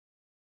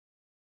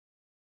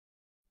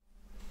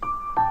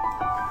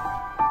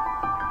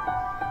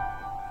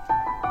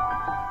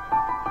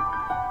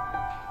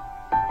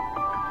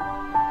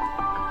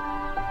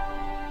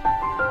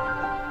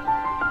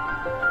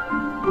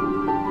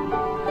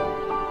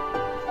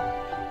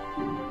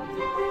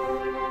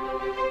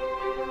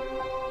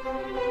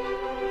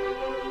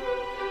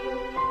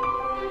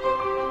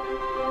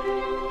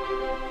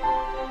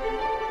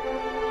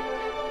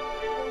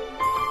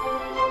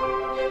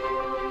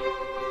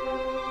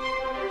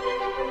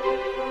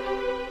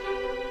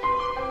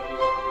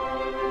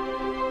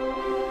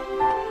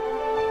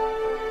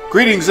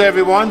Greetings,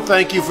 everyone.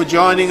 Thank you for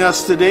joining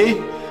us today.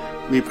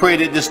 We pray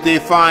that this day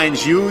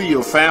finds you,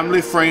 your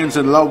family, friends,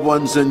 and loved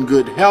ones in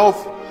good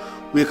health.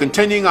 We're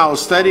continuing our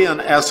study on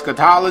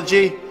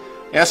eschatology.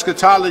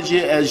 Eschatology,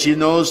 as you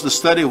know, is the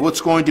study of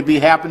what's going to be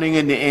happening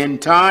in the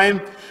end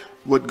time,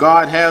 what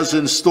God has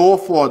in store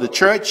for the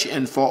church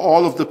and for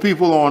all of the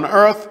people on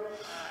earth.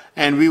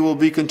 And we will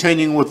be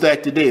continuing with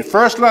that today.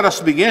 First, let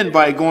us begin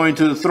by going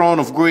to the throne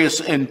of grace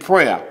in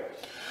prayer.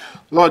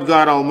 Lord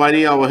God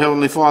Almighty, our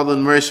Heavenly Father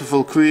and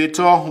merciful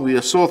Creator, we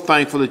are so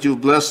thankful that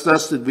you've blessed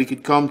us that we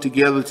could come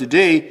together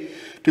today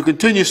to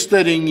continue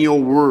studying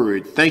your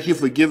word. Thank you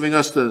for giving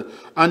us the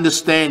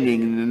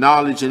understanding and the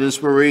knowledge and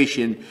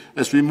inspiration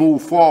as we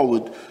move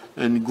forward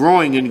and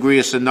growing in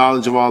grace and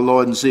knowledge of our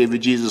Lord and Savior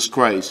Jesus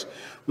Christ.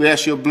 We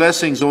ask your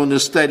blessings on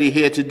this study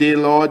here today,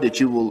 Lord, that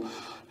you will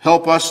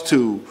help us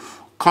to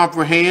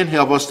comprehend,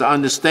 help us to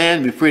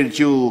understand. We pray that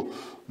you will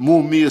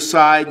move me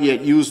aside,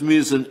 yet use me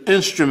as an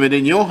instrument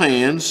in your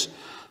hands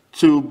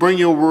to bring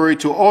your word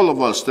to all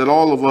of us, that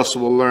all of us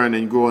will learn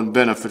and grow and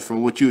benefit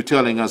from what you're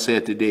telling us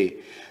here today.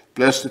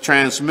 Bless the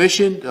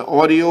transmission, the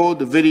audio,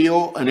 the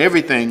video, and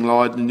everything,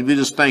 Lord. And we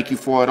just thank you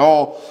for it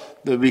all,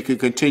 that we can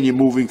continue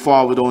moving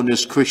forward on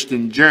this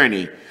Christian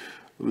journey.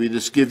 We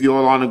just give you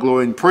all honor,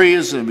 glory, and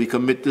praise, and we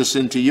commit this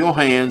into your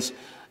hands.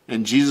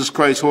 In Jesus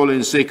Christ's holy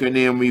and sacred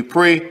name we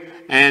pray,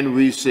 and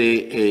we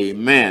say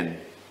amen.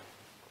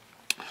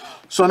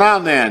 So now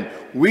then,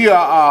 we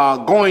are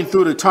going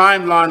through the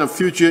timeline of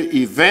future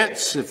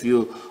events. If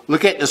you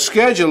look at the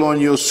schedule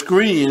on your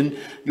screen,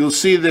 you'll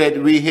see that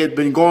we had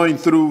been going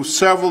through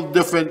several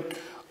different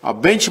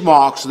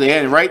benchmarks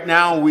there. And right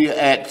now we are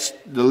at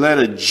the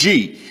letter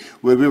G,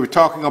 where we were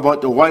talking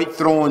about the white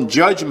throne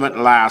judgment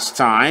last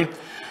time.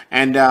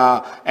 And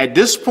at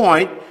this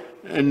point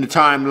in the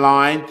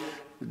timeline,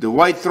 the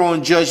white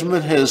throne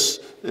judgment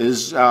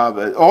is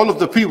all of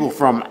the people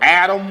from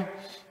Adam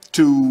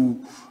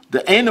to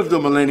the end of the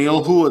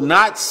millennial who are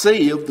not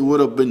saved would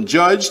have been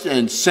judged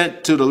and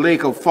sent to the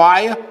lake of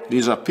fire.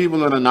 These are people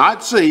that are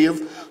not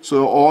saved,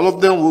 so all of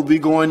them will be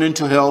going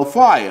into hell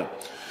fire.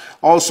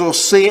 Also,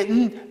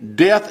 Satan,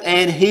 death,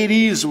 and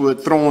Hades were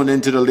thrown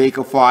into the lake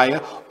of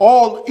fire.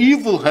 All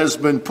evil has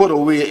been put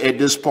away at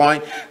this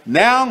point.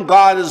 Now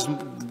God is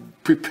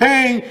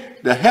preparing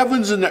the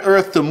heavens and the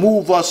earth to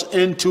move us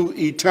into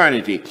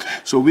eternity.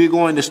 So we're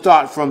going to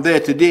start from there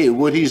today,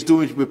 what he's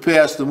doing to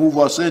prepare us to move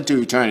us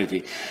into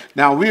eternity.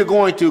 Now we're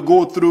going to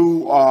go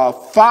through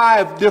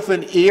 5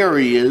 different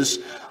areas,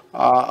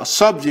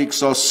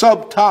 subjects or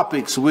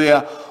subtopics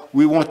where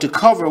we want to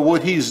cover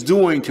what he's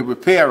doing to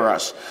prepare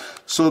us.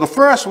 So the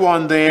first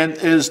one then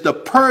is the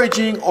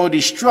purging or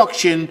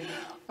destruction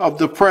of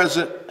the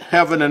present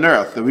heaven and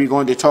earth. And we're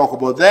going to talk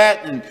about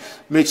that and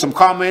make some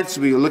comments.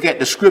 We'll look at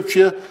the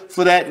scripture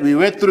for that. We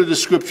went through the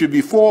scripture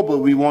before, but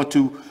we want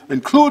to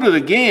include it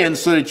again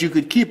so that you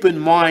could keep in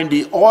mind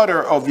the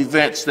order of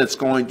events that's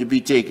going to be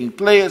taking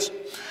place.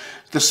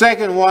 The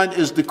second one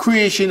is the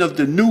creation of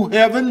the new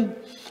heaven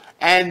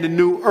and the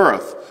new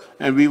earth.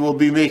 And we will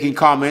be making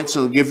comments.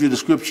 I'll give you the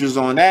scriptures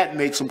on that,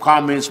 make some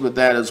comments with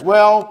that as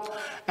well.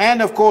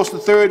 And of course, the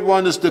third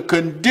one is the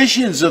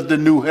conditions of the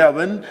new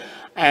heaven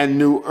and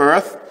new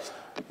earth,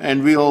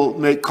 and we'll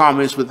make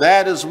comments with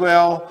that as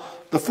well.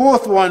 The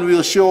fourth one,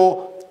 we'll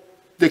show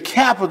the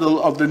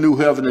capital of the new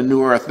heaven and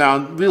new earth.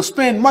 Now, we'll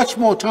spend much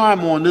more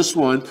time on this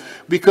one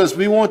because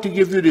we want to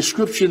give you a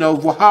description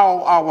of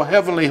how our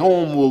heavenly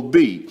home will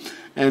be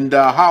and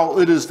how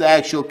it is the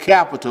actual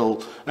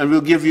capital, and we'll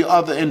give you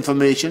other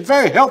information,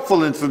 very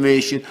helpful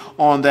information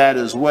on that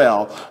as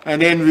well. And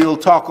then we'll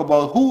talk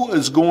about who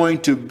is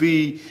going to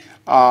be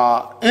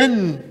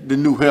in the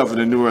new heaven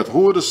and new earth.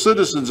 Who are the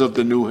citizens of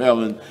the new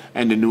heaven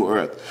and the new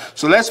earth?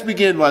 So let's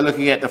begin by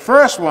looking at the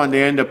first one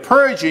then, the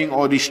purging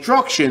or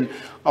destruction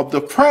of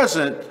the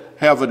present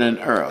heaven and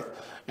earth.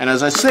 And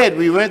as I said,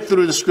 we went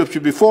through the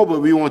scripture before,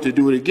 but we want to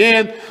do it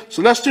again.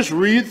 So let's just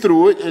read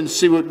through it and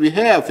see what we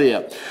have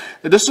here.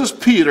 And this is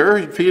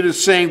Peter. Peter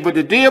is saying, "But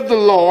the day of the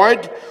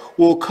Lord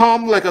will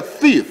come like a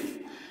thief,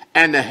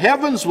 and the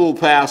heavens will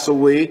pass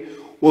away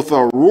with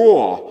a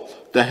roar.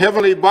 The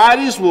heavenly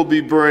bodies will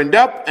be burned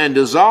up and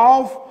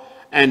dissolve,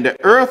 and the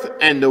earth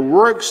and the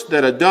works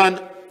that are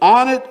done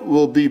on it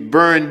will be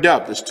burned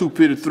up." That's 2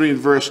 Peter 3 and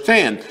verse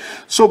 10.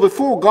 So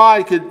before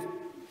God could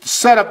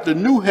set up the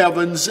new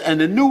heavens and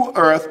the new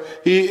earth,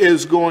 he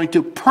is going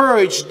to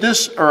purge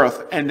this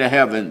earth and the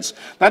heavens.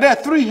 Now there are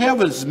 3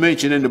 heavens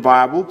mentioned in the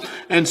Bible.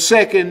 In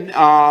 2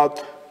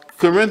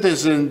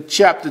 Corinthians in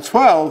chapter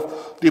 12,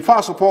 the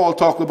Apostle Paul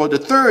talked about the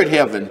third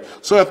heaven.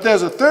 So if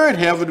there's a third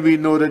heaven, we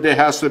know that there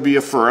has to be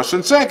a first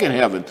and second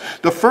heaven.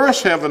 The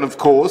first heaven, of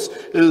course,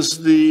 is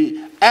the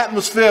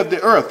atmosphere of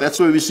the earth. That's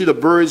where we see the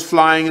birds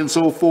flying and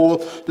so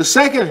forth. The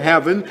second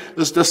heaven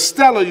is the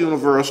stellar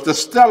universe, the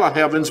stellar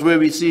heavens, where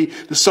we see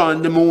the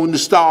sun, the moon, the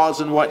stars,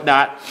 and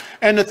whatnot.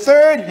 And the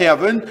third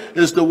heaven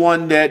is the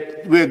one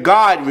where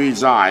God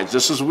resides.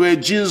 This is where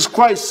Jesus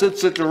Christ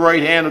sits at the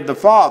right hand of the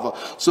Father.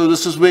 So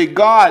this is where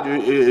God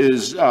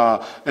is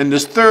in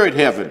this third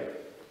heaven.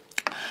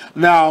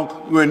 Now,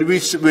 when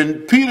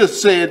Peter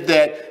said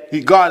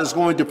that God is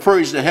going to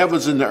purge the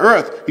heavens and the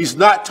earth, he's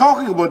not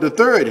talking about the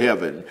third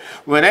heaven.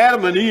 When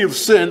Adam and Eve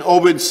sinned, or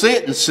when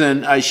Satan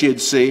sinned, I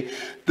should say,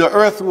 the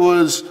earth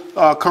was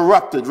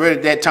corrupted right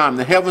at that time.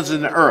 The heavens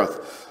and the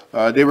earth,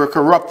 they were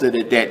corrupted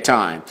at that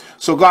time.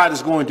 So God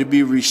is going to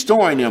be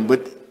restoring them.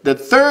 But the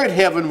third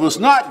heaven was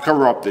not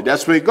corrupted.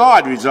 That's where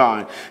God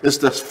resigned. It's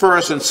the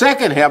first and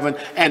second heaven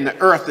and the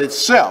earth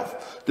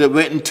itself that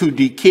went into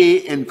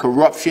decay and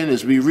corruption.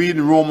 As we read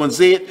in Romans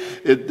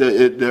 8,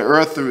 the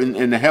earth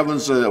and the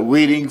heavens are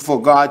waiting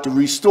for God to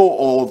restore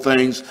all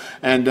things.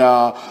 And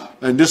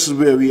this is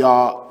where we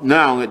are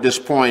now at this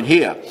point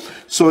here.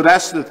 So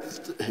that's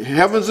the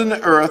heavens and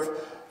the earth,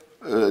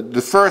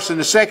 the first and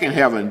the second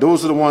heaven.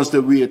 Those are the ones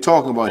that we are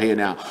talking about here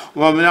now.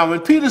 Well, now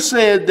when Peter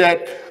said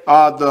that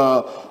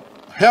the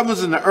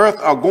heavens and the earth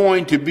are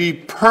going to be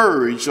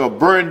purged or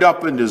burned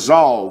up and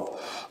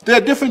dissolved, there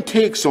are different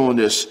takes on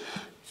this.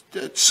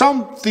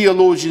 Some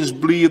theologians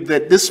believe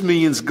that this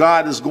means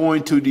God is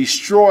going to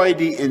destroy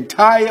the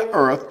entire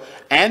earth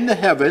and the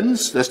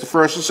heavens, that's the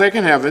first and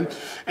second heaven,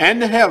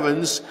 and the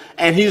heavens,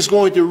 and he's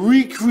going to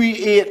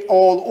recreate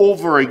all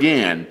over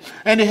again.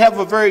 And they have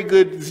a very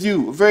good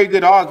view, a very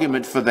good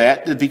argument for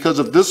that, because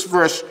of this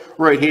verse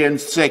right here in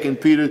 2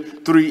 Peter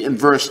 3 and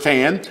verse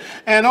 10.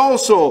 And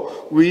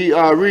also, we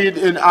read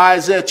in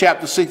Isaiah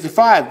chapter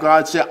 65,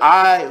 God said,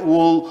 I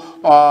will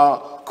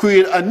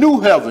create a new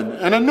heaven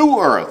and a new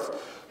earth.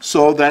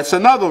 So that's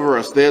another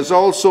verse. There's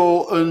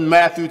also in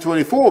Matthew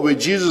 24 where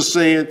Jesus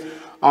said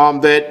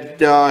that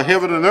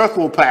heaven and earth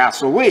will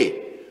pass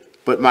away,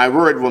 but my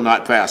word will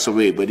not pass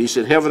away. But he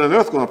said heaven and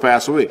earth are going to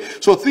pass away.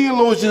 So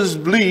theologians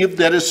believe,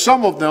 that is,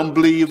 some of them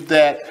believe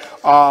that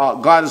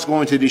God is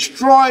going to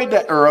destroy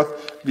the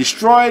earth,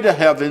 destroy the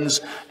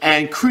heavens,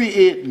 and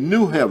create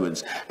new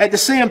heavens. At the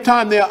same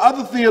time, there are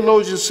other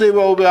theologians who say,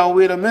 well,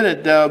 wait a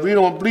minute, we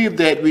don't believe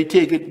that, we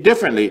take it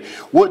differently.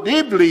 What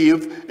they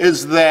believe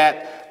is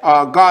that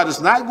God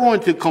is not going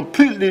to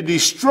completely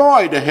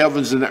destroy the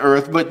heavens and the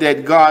earth, but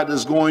that God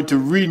is going to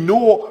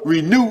renew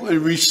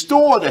and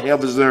restore the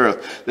heavens and the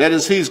earth. That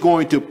is, he's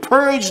going to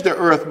purge the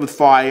earth with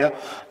fire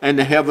and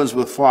the heavens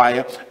with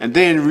fire, and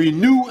then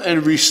renew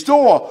and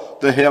restore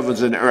the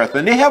heavens and the earth.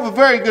 And they have a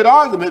very good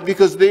argument,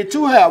 because they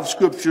too have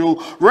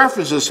scriptural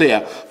references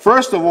here.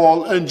 First of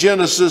all, in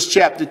Genesis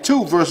chapter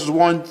 2, verses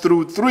 1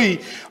 through 3,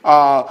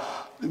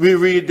 we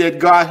read that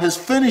God has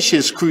finished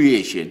his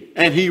creation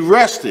and he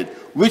rested,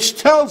 which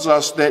tells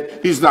us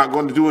that he's not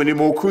going to do any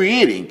more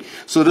creating.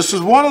 So this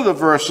is one of the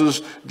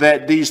verses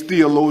that these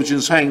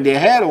theologians hang their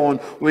hat on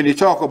when they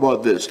talk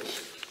about this.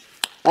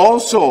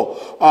 Also,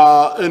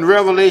 in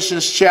Revelation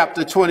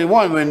chapter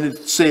 21, when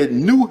it said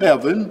new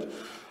heaven,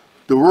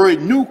 the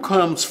word new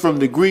comes from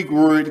the Greek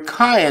word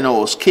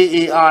kainos,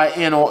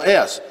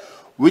 K-A-I-N-O-S,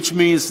 which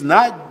means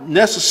not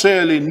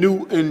necessarily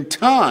new in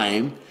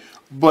time,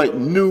 but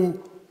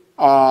new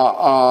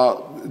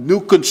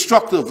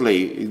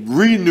constructively,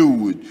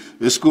 renewed.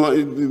 It's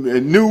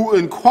going new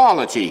in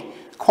quality,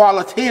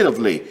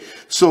 qualitatively.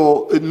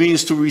 So it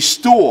means to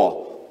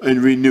restore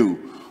and renew.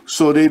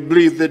 So they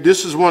believe that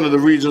this is one of the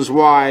reasons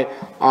why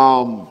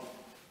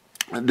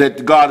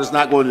that God is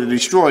not going to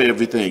destroy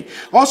everything.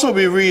 Also,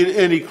 we read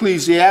in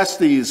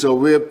Ecclesiastes,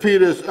 where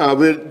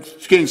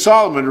King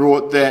Solomon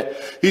wrote that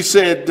he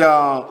said,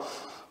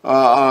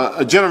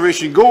 a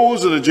generation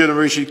goes and a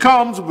generation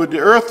comes, but the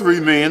earth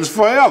remains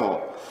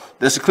forever.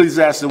 That's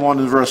Ecclesiastes 1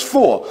 and verse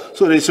 4.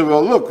 So they said,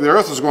 well, look, the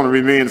earth is going to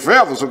remain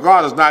forever, so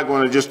God is not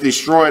going to just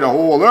destroy the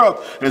whole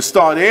earth and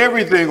start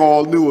everything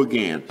all new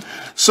again.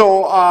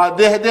 So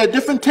there are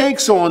different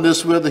takes on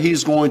this, whether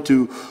he's going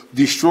to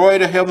destroy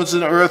the heavens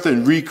and the earth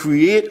and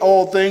recreate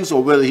all things,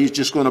 or whether he's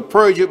just going to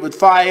purge it with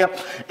fire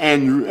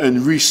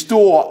and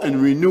restore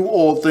and renew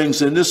all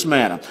things in this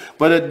manner.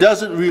 But it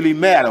doesn't really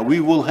matter.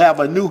 We will have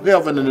a new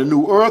heaven and a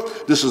new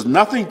earth. This is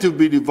nothing to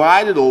be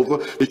divided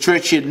over. The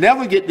church should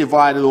never get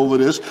divided over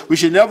this. We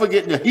should never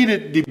get into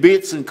heated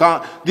debates.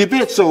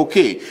 Debates are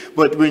okay,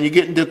 but when you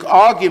get into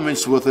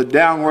arguments with it,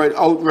 downright,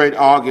 outright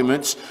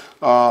arguments,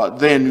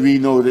 then we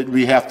know that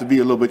we have to be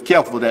a little bit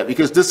careful of that,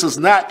 because this is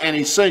not an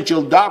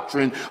essential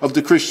doctrine of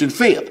the Christian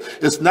faith.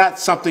 It's not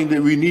something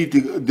that we need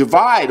to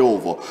divide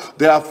over.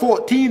 There are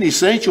 14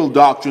 essential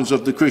doctrines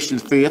of the Christian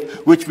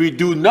faith which we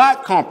do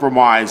not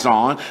compromise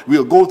on.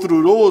 We'll go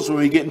through those when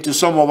we get into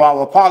some of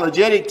our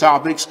apologetic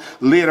topics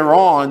later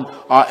on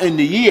in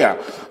the year.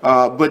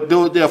 But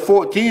there are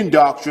 14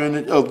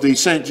 doctrines of the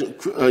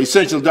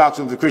essential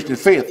doctrine of the Christian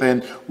faith,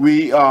 and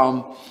we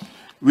don't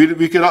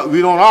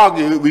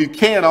argue. We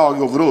can't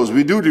argue over those.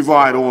 We do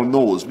divide on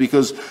those,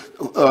 because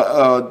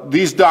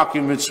these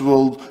documents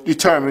will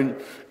determine,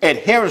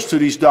 adherence to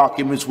these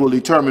documents will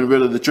determine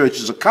whether the church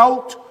is a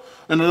cult,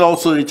 and it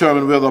also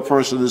determine whether a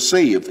person is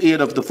saved.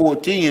 8 of the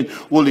 14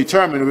 will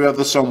determine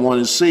whether someone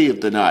is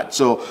saved or not.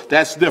 So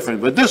that's different.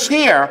 But this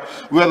here,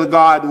 whether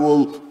God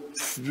will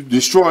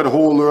destroy the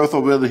whole earth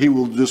or whether he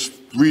will just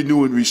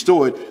renew and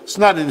restore it. It's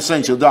not an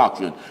essential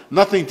doctrine.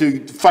 Nothing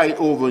to fight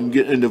over and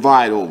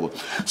divide over.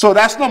 So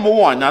that's number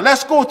one. Now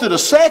let's go to the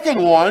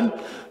second one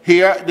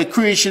here, the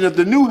creation of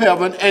the new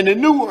heaven and the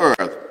new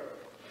earth.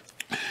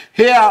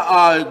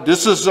 Here,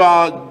 this is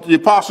the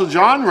Apostle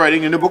John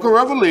writing in the book of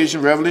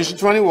Revelation, Revelation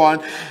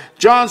 21.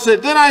 John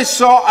said, "Then I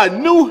saw a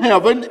new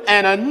heaven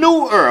and a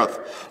new earth,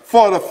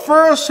 for the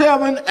first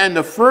heaven and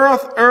the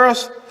first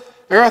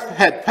earth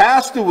had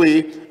passed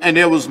away, and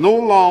there was no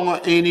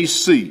longer any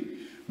sea."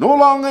 No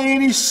longer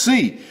any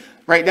sea.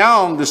 Right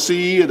now, the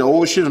sea and the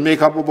oceans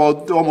make up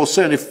about almost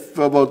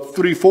about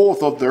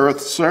 3/4 of the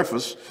earth's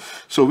surface.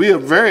 So we are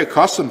very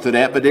accustomed to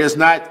that, but there's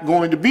not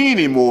going to be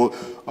any more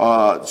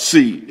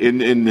sea.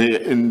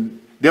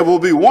 There will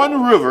be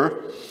one river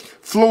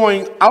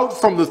flowing out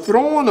from the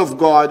throne of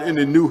God in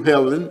the new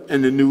heaven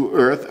and the new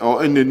earth,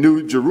 or in the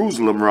new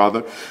Jerusalem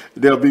rather.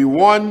 There'll be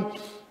one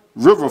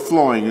river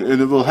flowing,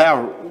 and it will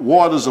have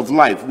waters of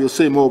life. We'll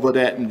say more about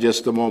that in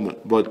just a moment,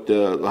 but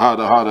how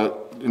the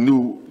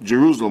new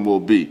Jerusalem will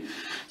be.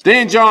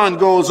 Then John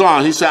goes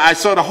on. He said, "I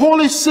saw the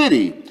holy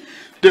city,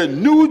 the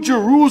new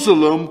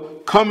Jerusalem,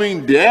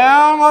 coming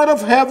down out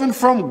of heaven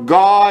from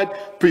God,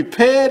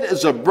 prepared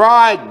as a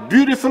bride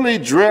beautifully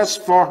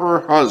dressed for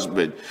her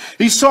husband."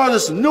 He saw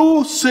this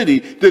new city,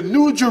 the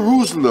new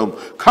Jerusalem,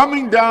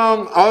 coming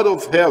down out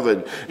of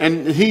heaven.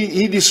 And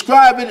he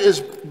described it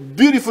as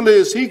beautifully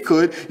as he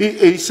could.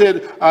 He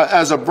said,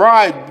 as a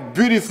bride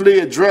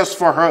beautifully dressed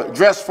for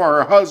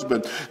her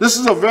husband. This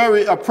is a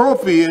very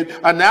appropriate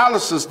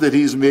analysis that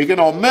he's making,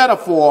 or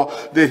metaphor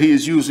that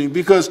he's using,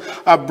 because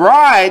a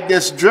bride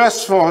that's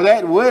dressed for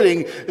that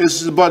wedding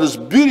is about as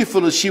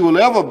beautiful as she will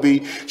ever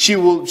be.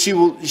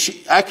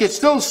 I can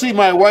still see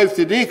my wife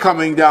today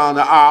coming down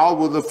the aisle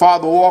with the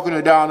father walking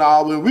her down the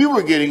aisle when we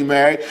were getting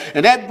married,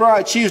 and that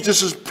bride, she was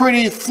just as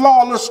pretty,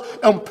 flawless,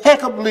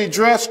 impeccably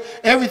dressed.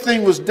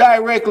 Everything was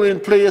directly in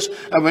place.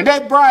 And when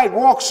that bride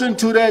walks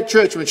into that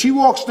church, when she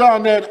walks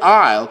down that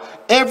aisle,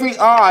 every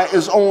eye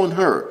is on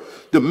her.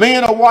 The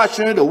men are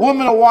watching her, the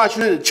women are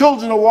watching her, the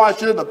children are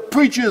watching her, the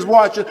preacher is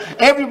watching her,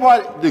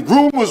 everybody, the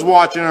groom is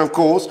watching her, of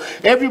course.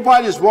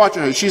 Everybody is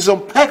watching her. She's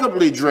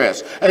impeccably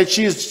dressed, and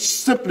she's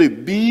simply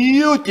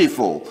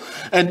beautiful.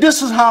 And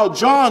this is how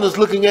John is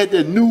looking at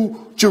the new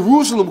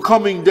Jerusalem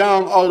coming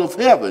down out of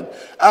heaven.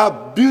 A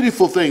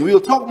beautiful thing. We'll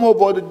talk more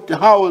about it,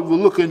 how it will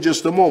look in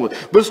just a moment.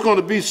 But it's going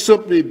to be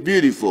simply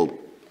beautiful.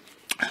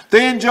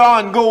 Then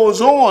John goes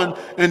on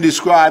and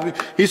describing,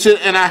 he said,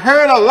 "And I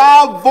heard a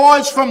loud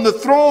voice from the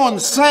throne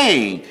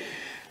saying,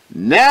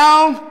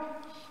 'Now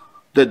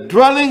the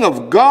dwelling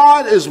of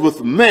God is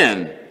with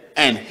men,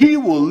 and he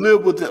will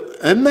live with them.'"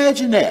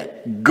 Imagine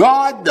that.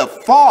 God the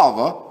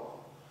Father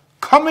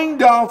coming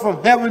down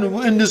from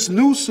heaven in this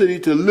new city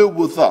to live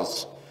with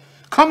us.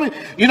 Coming,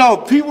 you know,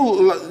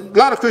 people, a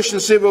lot of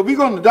Christians say, "Well, we're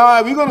going to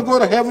die, we're going to go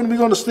to heaven, we're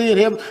going to stay in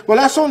heaven." Well,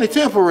 that's only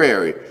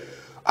temporary.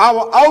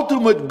 Our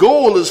ultimate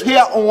goal is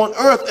here on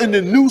earth in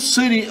the new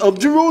city of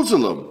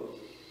Jerusalem.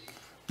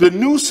 The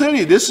new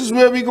city, this is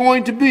where we're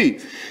going to be.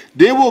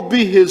 They will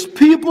be his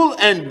people,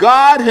 and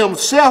God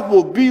himself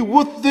will be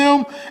with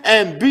them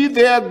and be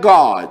their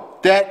God.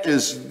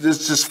 This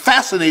is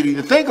fascinating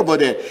to think about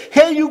that.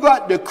 Here you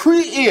got the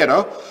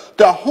Creator,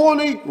 the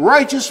holy,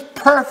 righteous,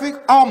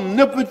 perfect,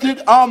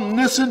 omnipotent,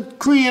 omniscient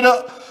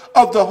Creator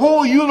of the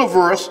whole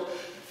universe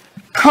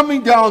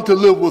coming down to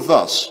live with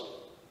us.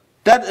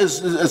 That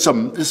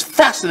it's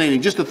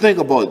fascinating just to think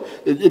about.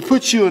 It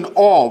puts you in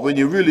awe when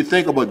you really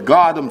think about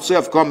God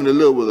himself coming to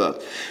live with us.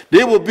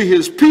 They will be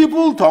his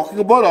people, talking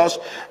about us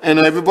and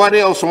everybody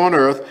else on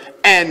earth,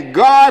 and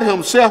God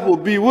himself will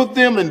be with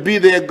them and be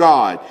their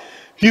God.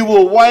 He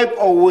will wipe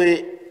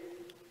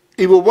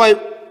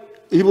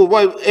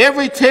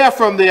every tear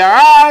from their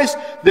eyes.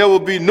 There will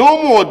be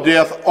no more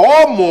death,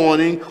 or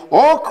mourning,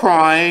 or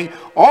crying,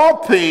 or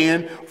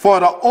pain, for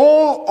the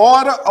old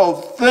order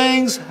of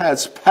things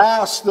has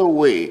passed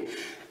away.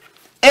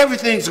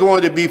 Everything's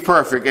going to be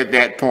perfect at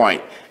that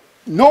point.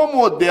 No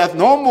more death,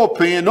 no more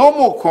pain, no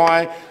more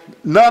crying,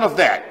 none of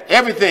that.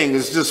 Everything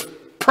is just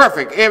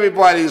perfect.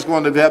 Everybody is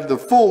going to have the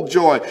full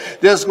joy.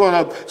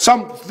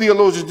 Some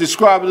theologians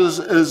describe it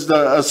as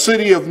a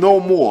city of no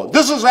more.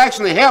 This is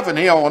actually heaven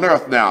here on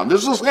earth now.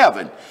 This is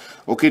heaven.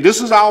 Okay,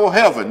 this is our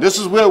heaven. This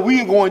is where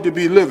we are going to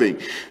be living.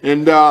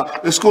 And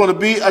it's going to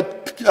be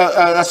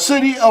a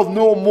city of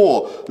no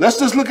more. Let's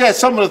just look at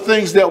some of the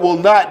things that will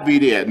not be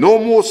there. No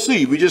more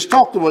sea. We just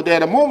talked about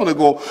that a moment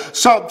ago.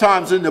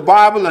 Sometimes in the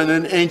Bible and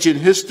in ancient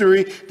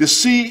history, the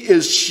sea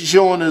is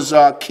shown as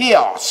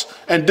chaos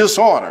and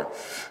disorder.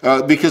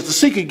 Because the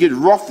sea could get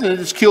rough, and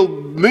it's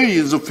killed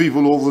millions of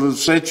people over the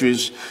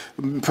centuries,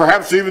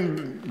 perhaps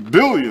even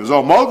billions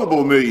or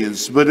multiple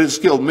millions, but it's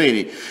killed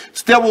many.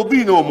 There will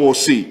be no more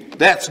sea.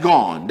 That's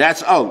gone.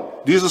 That's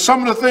out. These are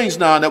some of the things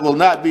now that will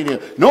not be there.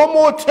 No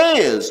more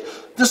tears.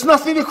 There's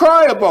nothing to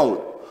cry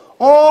about.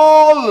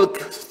 All the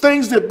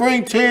things that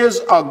bring tears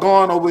are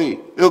gone away.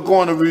 They're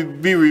going to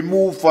be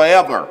removed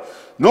forever.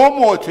 No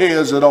more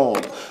tears at all.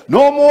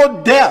 No more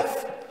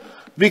death.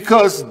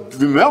 Because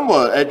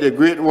remember, at the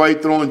great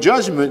white throne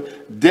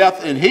judgment,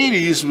 death and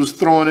Hades was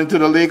thrown into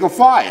the lake of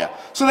fire.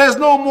 So there's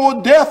no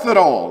more death at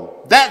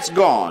all. That's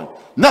gone.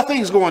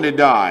 Nothing's going to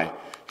die.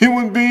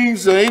 Human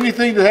beings or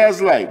anything that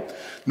has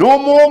life. No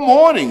more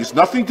mournings.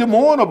 Nothing to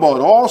mourn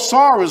about. All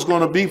sorrow is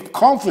going to be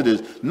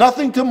comforted.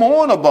 Nothing to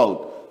mourn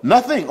about.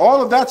 Nothing.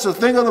 All of that's a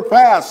thing of the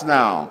past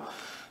now.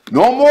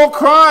 No more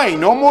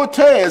crying, no more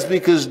tears,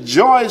 because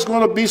joy is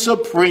going to be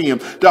supreme.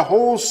 The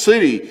whole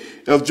city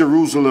of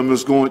Jerusalem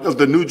of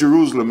the New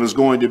Jerusalem is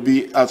going to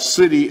be a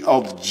city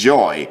of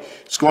joy.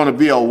 It's going to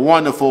be a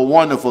wonderful,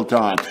 wonderful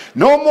time.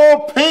 No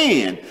more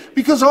pain,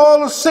 because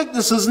all the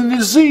sicknesses and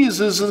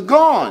diseases are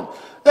gone.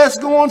 That's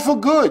gone for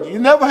good. You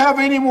never have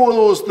any more of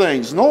those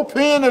things. No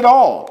pain at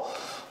all.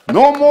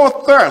 No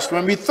more thirst.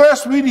 When we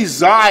thirst, we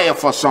desire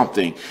for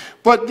something.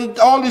 But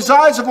all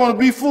desires are going to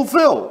be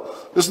fulfilled.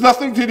 There's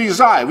nothing to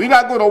desire. We're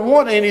not going to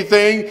want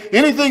anything.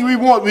 Anything we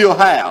want, we'll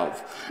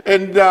have.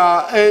 And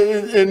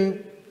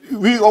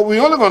we're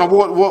only going to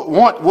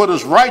want what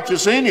is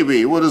righteous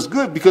anyway, what is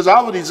good, because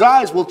our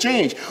desires will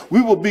change.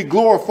 We will be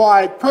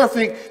glorified,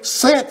 perfect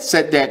saints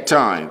at that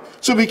time.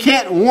 So we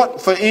can't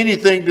want for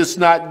anything that's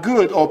not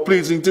good or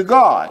pleasing to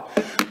God.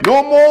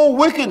 No more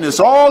wickedness.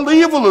 All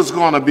evil is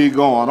going to be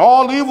gone.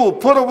 All evil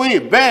put away,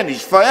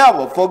 banished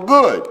forever for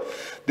good.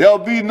 There'll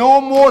be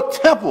no more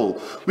temple.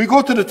 We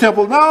go to the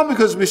temple now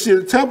because we see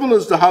the temple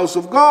is the house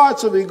of God,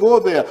 so we go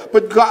there.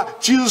 But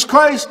God, Jesus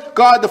Christ,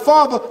 God the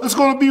Father, is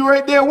going to be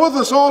right there with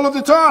us all of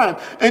the time.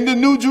 And the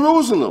New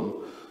Jerusalem,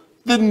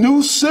 the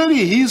new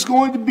city, he's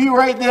going to be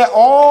right there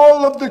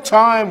all of the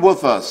time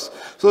with us.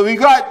 So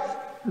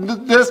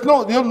there's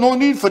no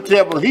need for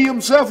temple. He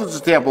himself is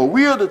the temple.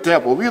 We are the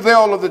temple. We're there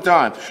all of the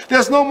time.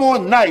 There's no more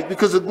night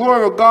because the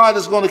glory of God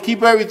is going to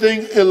keep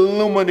everything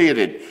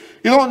illuminated.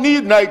 You don't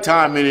need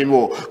nighttime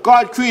anymore.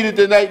 God created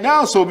the night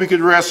now so we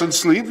could rest and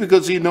sleep,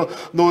 because he know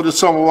that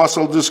some of us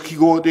will just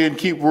go out there and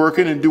keep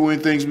working and doing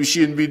things we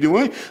shouldn't be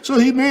doing. So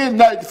he made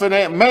night for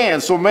that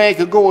man, so man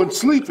could go and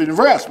sleep and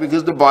rest,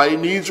 because the body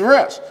needs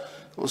rest.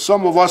 Well,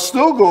 some of us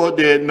still go out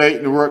there at night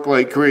and work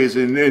like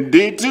crazy, and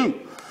day too.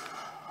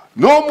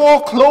 No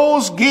more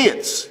closed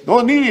gates.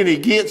 Don't need any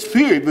gates,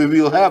 period, but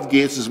we'll have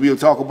gates, as we'll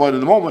talk about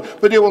in a moment,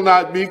 but they will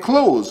not be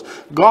closed.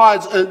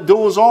 God's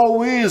doors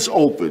always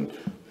open.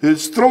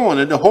 His throne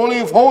and the Holy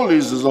of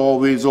Holies is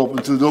always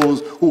open to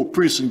those who are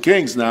priests and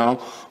kings now,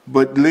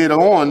 but later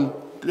on,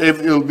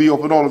 it'll be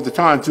open all of the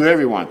time to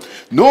everyone.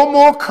 No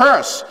more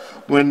curse.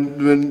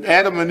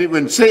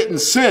 When Satan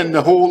sinned,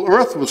 the whole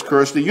earth was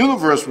cursed, the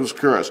universe was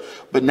cursed.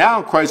 But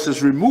now Christ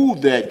has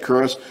removed that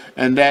curse,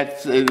 and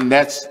that's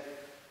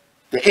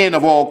the end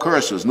of all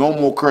curses. No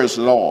more curse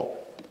at all.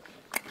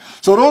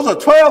 So those are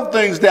 12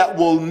 things that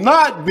will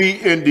not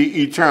be in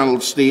the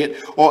eternal state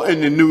or in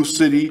the new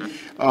city,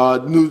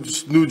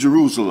 New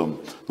Jerusalem.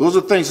 Those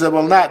are things that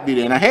will not be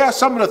there. Now here are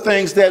some of the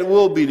things that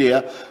will be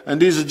there, and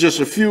these are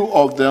just a few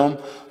of them.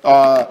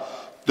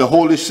 The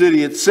holy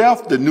city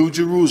itself, the New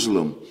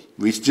Jerusalem.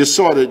 We just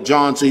saw that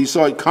John said he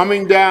saw it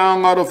coming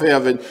down out of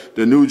heaven,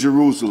 the New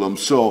Jerusalem.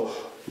 So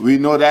we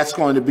know that's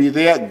going to be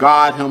there.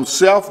 God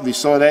himself, we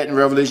saw that in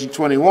Revelation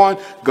 21.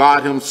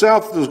 God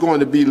himself is going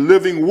to be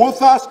living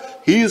with us.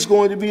 He is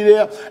going to be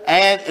there.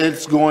 And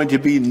it's going to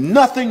be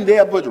nothing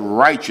there but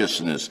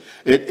righteousness.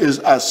 It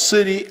is a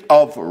city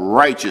of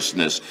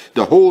righteousness.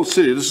 The whole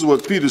city. This is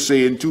what Peter said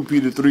in 2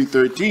 Peter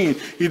 3:13.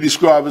 He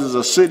describes it as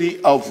a city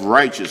of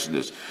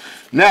righteousness.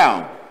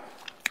 Now,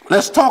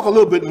 let's talk a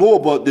little bit more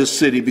about this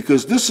city,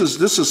 because this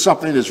is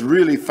something that's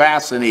really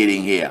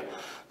fascinating here.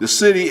 The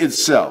city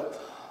itself.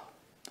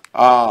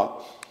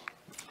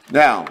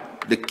 Now,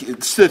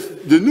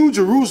 the New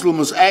Jerusalem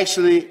is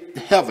actually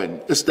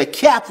heaven. It's the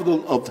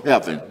capital of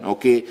heaven,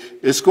 okay?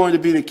 It's going to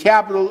be the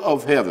capital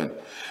of heaven.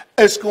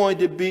 It's going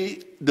to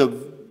be the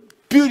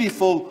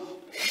beautiful,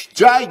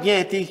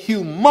 gigantic,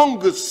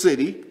 humongous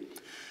city.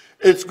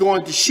 It's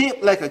going to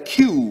shape like a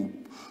cube.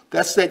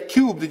 That's that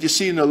cube that you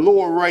see in the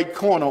lower right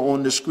corner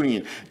on the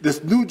screen.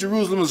 This New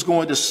Jerusalem is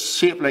going to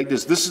shape like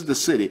this. This is the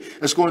city.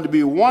 It's going to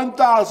be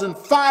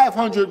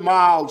 1,500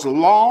 miles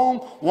long,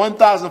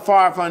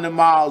 1,500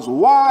 miles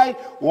wide,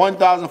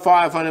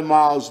 1,500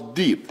 miles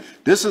deep.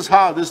 This is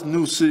how this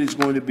new city is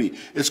going to be.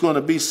 It's going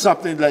to be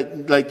something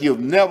like you've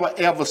never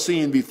ever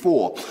seen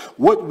before.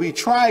 What we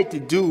tried to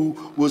do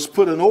was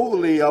put an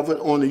overlay of it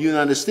on the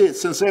United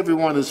States. Since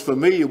everyone is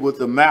familiar with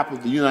the map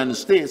of the United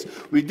States,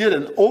 we did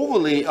an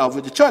overlay of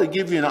it to try to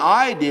give you an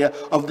idea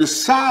of the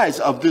size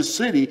of this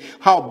city,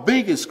 how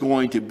big it's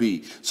going to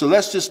be. So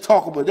let's just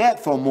talk about that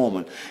for a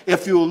moment.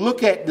 If you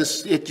look at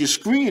this at your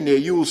screen there,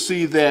 you will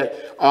see that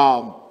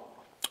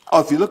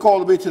if you look all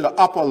the way to the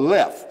upper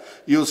left,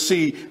 you'll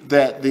see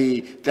that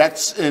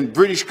that's in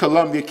British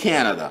Columbia,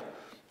 Canada.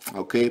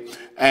 Okay,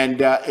 and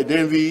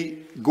then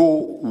we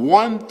go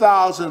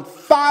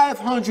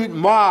 1,500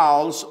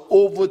 miles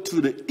over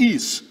to the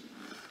east,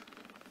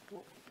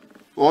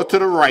 or to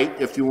the right,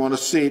 if you want to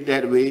say it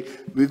that way.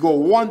 We go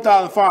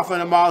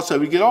 1,500 miles, so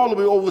we get all the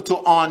way over to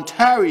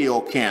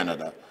Ontario,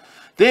 Canada.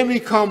 Then we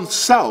come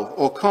south,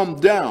 or come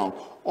down,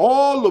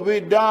 all the way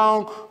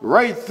down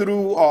right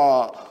through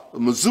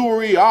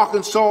Missouri,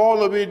 Arkansas, all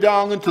the way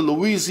down into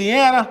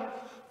Louisiana,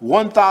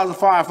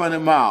 1,500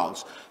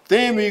 miles.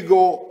 Then we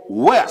go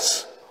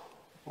west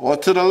or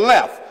to the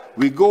left.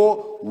 We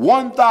go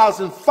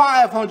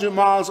 1,500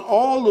 miles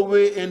all the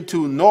way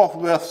into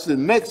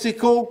northwestern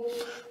Mexico.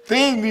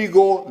 Then we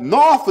go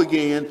north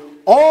again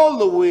all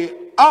the way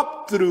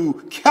up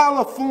through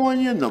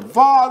California,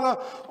 Nevada,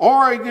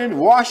 Oregon,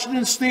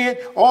 Washington State,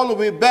 all the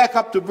way back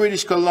up to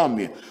British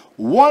Columbia.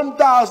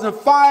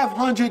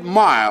 1,500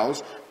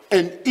 miles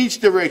in each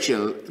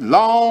direction,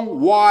 long,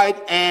 wide,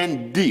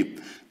 and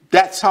deep.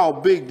 That's how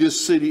big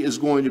this city is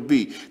going to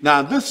be.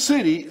 Now, this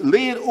city,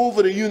 laid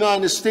over the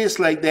United States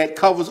like that,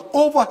 covers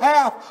over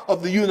half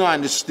of the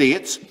United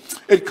States.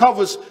 It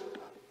covers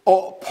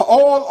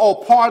all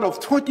or part of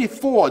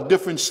 24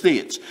 different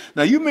states.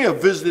 Now, you may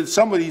have visited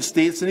some of these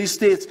states, and these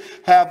states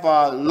have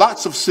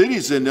lots of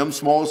cities in them,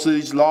 small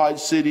cities, large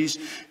cities,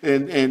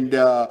 and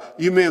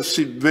you may have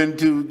been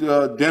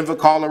to Denver,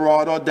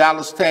 Colorado,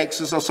 Dallas,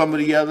 Texas, or some of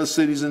the other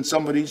cities in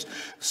some of these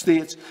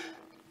states.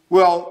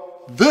 Well,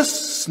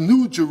 this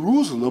New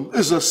Jerusalem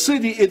is a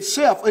city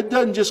itself. It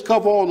doesn't just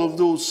cover all of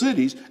those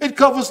cities. It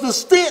covers the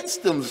states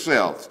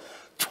themselves.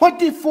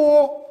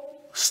 24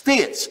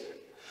 states.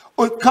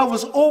 It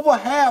covers over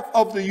half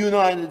of the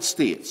United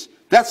States.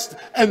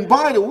 And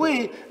by the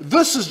way,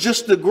 this is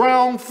just the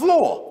ground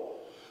floor.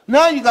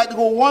 Now you got to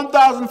go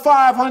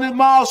 1,500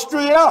 miles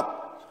straight up.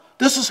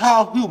 This is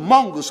how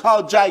humongous,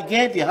 how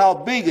gigantic, how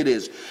big it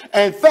is.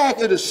 And in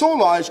fact, it is so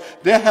large,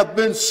 there have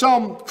been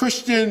some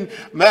Christian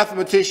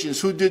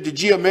mathematicians who did the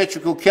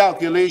geometrical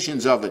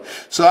calculations of it.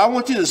 So I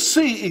want you to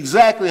see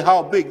exactly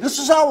how big. This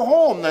is our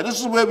home now. This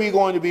is where we're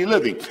going to be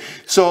living.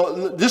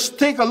 So just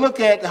take a look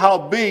at how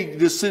big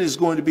this city is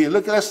going to be.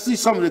 Let's see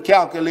some of the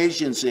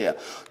calculations here.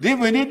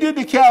 When they did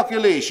the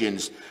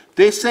calculations,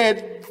 they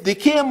said, they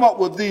came up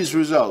with these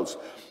results,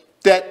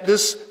 that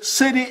this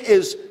city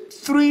is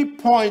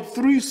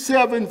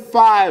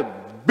 3.375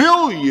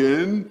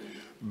 billion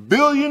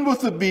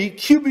with a B,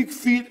 cubic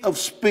feet of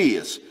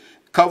space.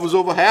 Covers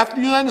over half the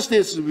United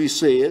States, as we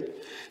said.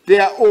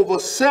 There are over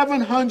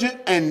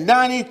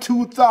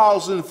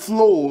 792,000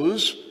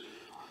 floors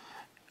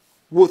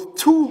with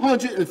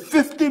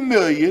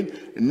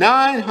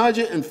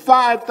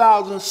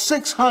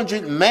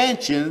 250,905,600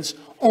 mansions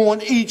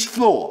on each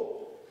floor.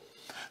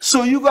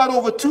 So you got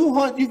over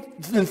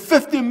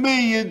 250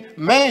 million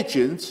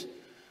mansions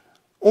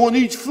on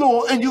each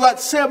floor, and you got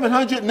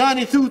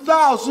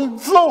 792,000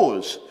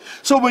 floors.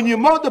 So when you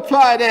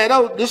multiply that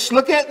out, just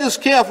look at this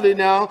carefully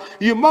now,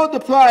 you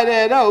multiply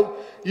that out,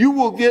 you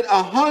will get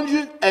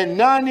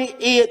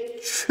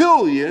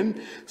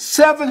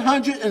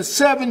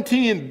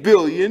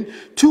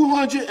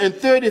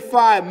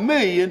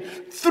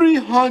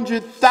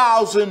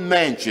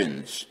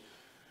mansions.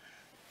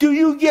 Do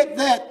you get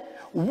that?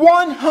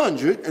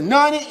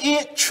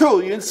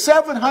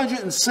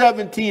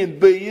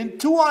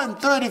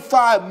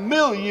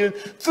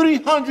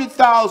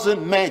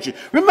 198,717,235,300,000 mansions.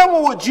 Remember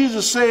what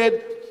Jesus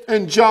said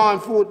in John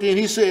 14?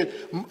 He said,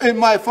 in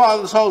my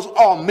Father's house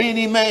are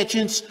many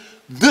mansions.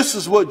 This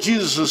is what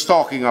Jesus is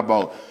talking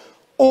about.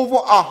 Over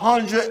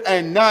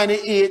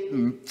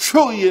 198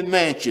 trillion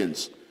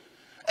mansions.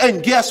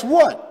 And guess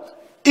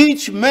what?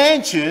 Each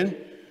mansion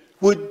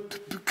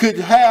could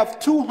have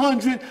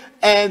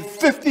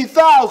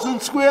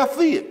 250,000 square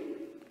feet.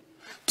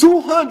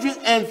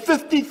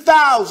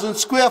 250,000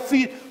 square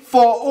feet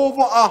for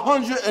over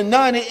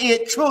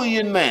 198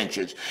 trillion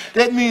mansions.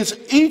 That means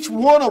each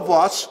one of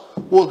us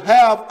will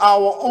have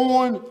our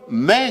own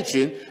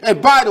mansion.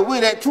 And by the way,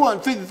 that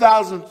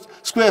 250,000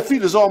 square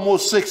feet is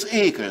almost 6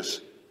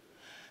 acres.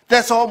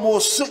 That's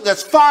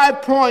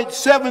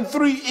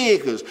 5.73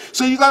 acres.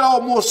 So you got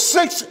almost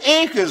 6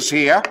 acres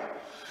here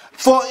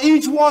for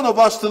each one of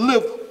us to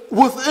live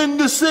within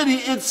the city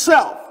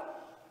itself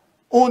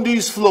on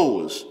these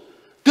floors.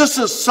 This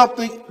is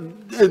something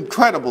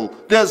incredible.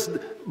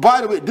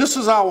 By the way, this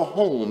is our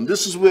home.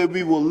 This is where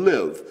we will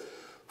live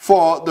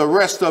for the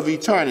rest of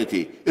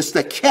eternity. It's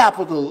the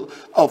capital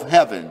of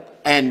heaven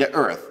and the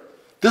earth.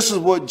 This is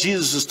what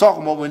Jesus is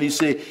talking about when he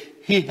said,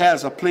 he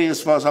has a place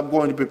for us. I'm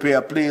going to prepare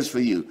a place for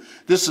you.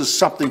 This is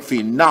something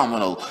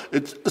phenomenal.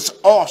 It's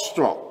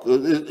awestruck.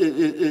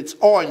 It's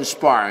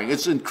awe-inspiring.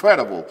 It's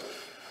incredible.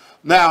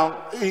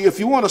 Now, if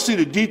you want to see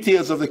the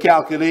details of the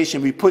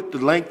calculation, we put the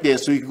link there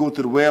so you can go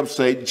to the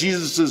website,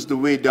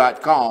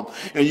 jesusistheway.com,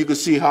 and you can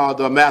see how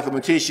the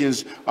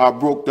mathematicians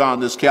broke down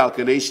this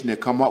calculation to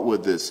come up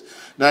with this.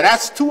 Now,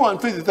 that's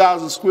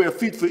 250,000 square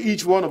feet for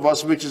each one of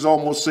us, which is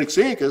almost 6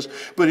 acres,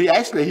 but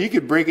he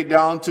could break it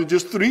down to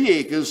just 3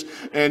 acres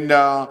and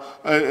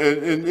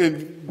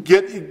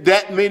get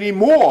that many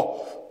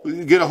more,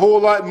 get a whole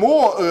lot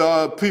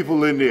more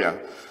people in there.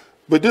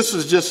 But this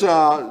is just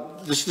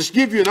to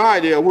give you an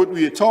idea of what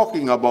we are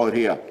talking about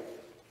here.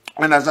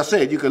 And as I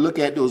said, you can look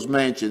at those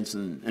mansions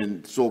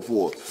and so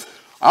forth.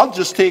 I'll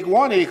just take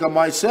 1 acre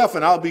myself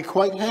and I'll be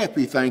quite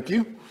happy, thank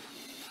you.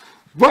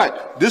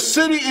 But the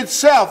city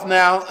itself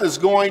now is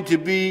going to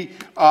be,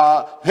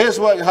 here's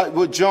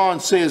what John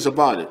says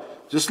about it.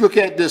 Just look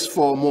at this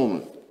for a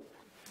moment.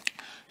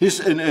 He's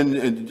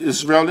in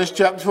this Revelation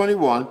chapter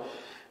 21.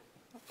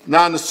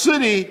 Now the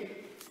city,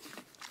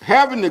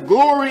 having the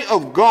glory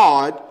of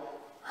God,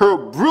 her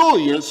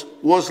brilliance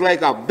was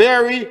like a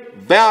very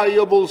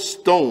valuable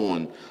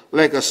stone,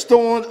 like a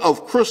stone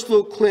of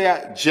crystal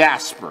clear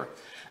jasper.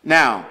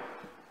 Now,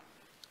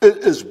 it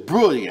is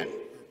brilliant,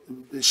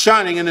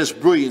 shining in its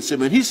brilliance.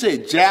 When he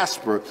said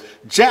jasper,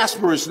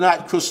 jasper is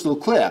not crystal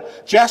clear.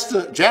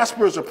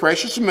 Jasper is a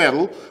precious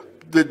metal.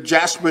 The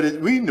jasper that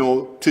we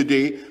know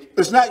today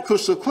is not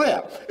crystal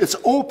clear. It's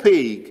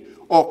opaque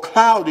or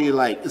cloudy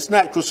like. It's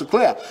not crystal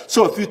clear.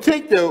 So if you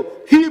take the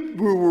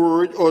Hebrew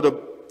word or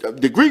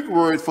the Greek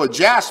word for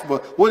jasper,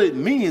 what it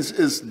means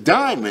is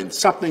diamond,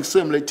 something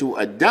similar to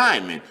a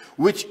diamond,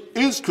 which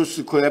is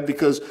crystal clear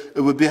because it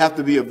would have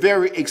to be a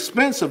very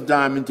expensive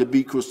diamond to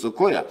be crystal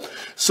clear.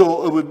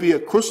 So it would be a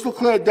crystal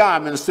clear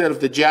diamond instead of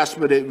the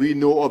jasper that we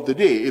know of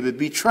today. It would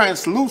be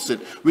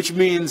translucent, which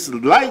means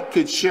light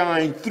could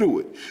shine through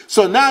it.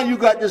 So now you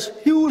got this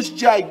huge,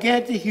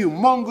 gigantic,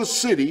 humongous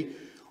city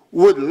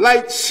with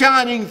light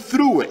shining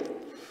through it.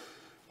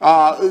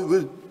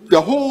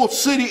 The whole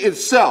city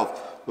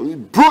itself.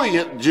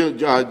 Brilliant,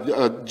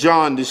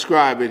 John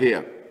described it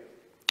here.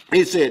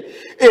 He said,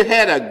 it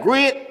had a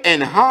great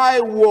and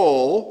high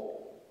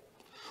wall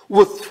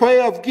with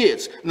 12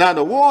 gates. Now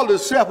the wall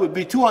itself would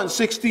be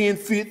 216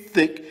 feet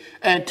thick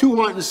and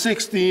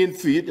 216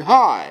 feet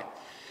high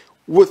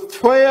with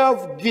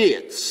 12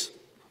 gates.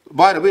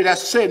 By the way,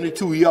 that's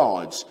 72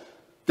 yards.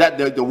 That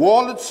the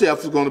wall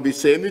itself is going to be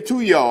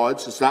 72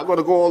 yards. It's not going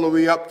to go all the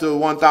way up to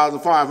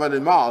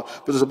 1,500 miles,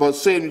 but it's about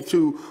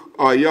 72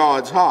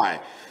 yards high.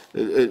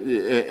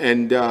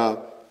 And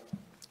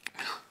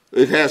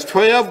it has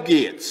 12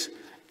 gates.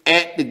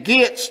 At the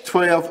gates,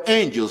 12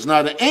 angels.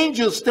 Now, the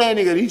angels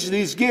standing at each of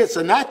these gates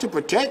are not to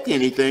protect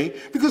anything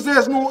because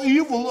there's no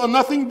evil or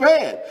nothing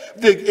bad.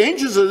 The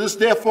angels are just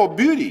there for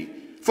beauty,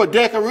 for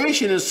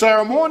decoration and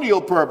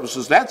ceremonial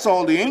purposes. That's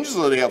all the angels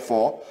are there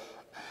for.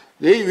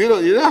 You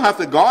don't have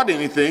to guard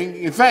anything.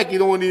 In fact, you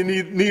don't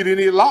need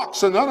any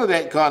locks or none of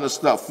that kind of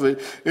stuff.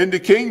 In the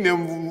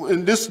kingdom,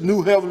 in this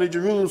new heavenly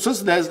Jerusalem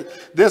system,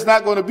 there's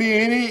not going to be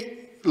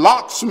any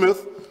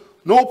locksmith,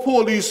 no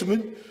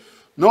policeman,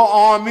 no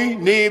Army,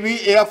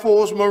 Navy, Air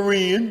Force,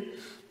 Marine.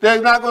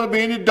 There's not going to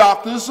be any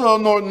doctors or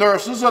no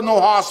nurses or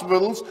no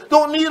hospitals.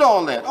 Don't need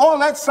all that. All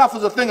that stuff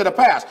is a thing of the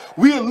past.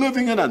 We are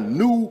living in a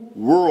new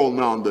world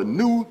now, the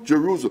new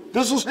Jerusalem.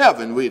 This is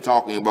heaven we're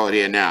talking about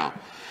here now.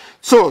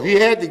 So he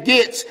had the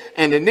gates,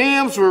 and the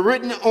names were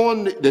written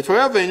on the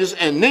 12 angels,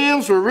 and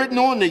names were written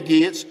on the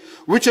gates,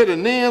 which are the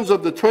names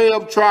of the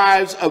 12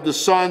 tribes of the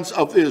sons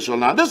of Israel.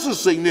 Now, this is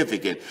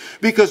significant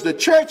because the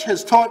church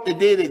has taught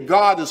today that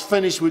God is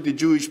finished with the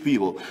Jewish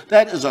people.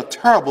 That is a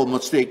terrible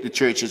mistake the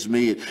church has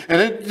made.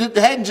 And it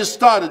hadn't just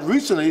started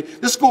recently.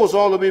 This goes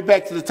all the way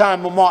back to the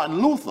time of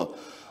Martin Luther.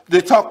 They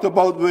talked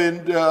about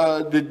when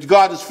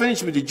God is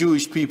finished with the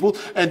Jewish people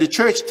and the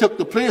church took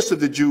the place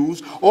of the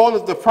Jews. All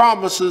of the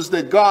promises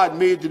that God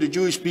made to the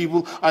Jewish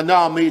people are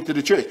now made to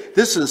the church.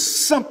 This is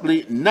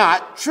simply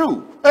not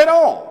true at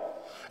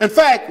all. In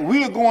fact,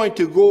 we are going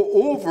to go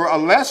over a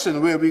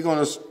lesson where we're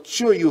going to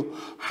show you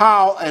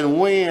how and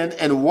when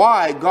and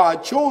why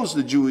God chose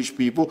the Jewish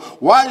people,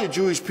 why the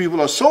Jewish people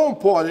are so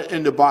important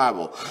in the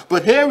Bible.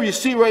 But here you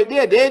see right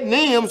there, their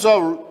names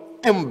are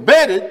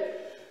embedded,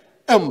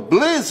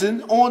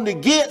 emblazoned on the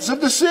gates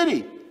of the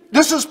city.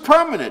 This is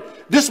permanent.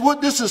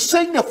 What this is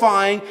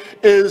signifying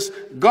is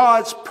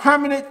God's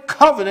permanent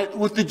covenant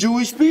with the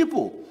Jewish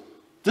people.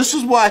 This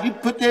is why he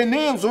put their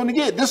names on the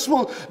gate.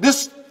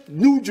 This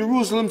New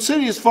Jerusalem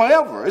city is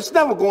forever. It's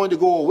never going to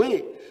go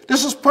away.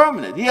 This is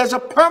permanent. He has a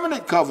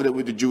permanent covenant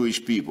with the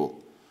Jewish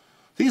people.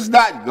 He's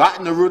not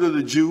gotten rid of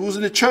the Jews,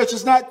 and the church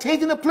is not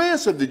taking the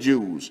place of the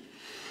Jews.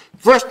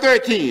 Verse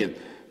 13.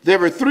 There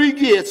were 3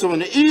 gates on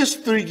the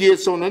east, 3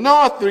 gates on the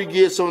north, 3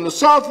 gates on the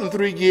south, and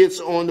 3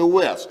 gates on the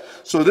west.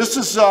 So this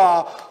is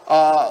how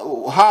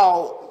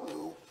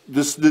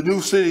the new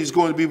city is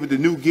going to be with the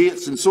new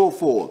gates and so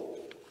forth.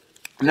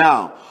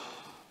 Now,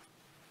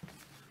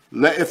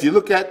 if you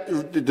look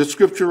at the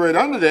scripture right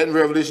under that in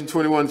Revelation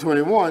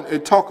 21:21,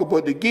 it talks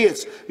about the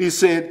gates. He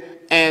said,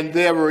 and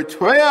there were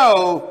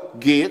 12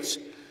 gates.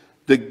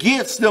 The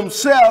gates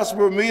themselves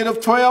were made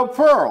of 12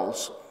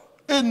 pearls.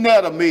 Isn't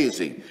that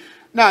amazing?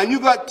 Now, you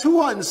got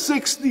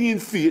 216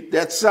 feet,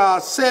 that's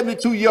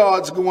 72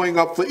 yards going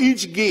up for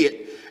each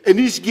gate, and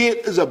each gate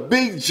is a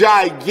big,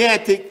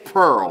 gigantic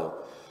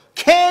pearl.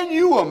 Can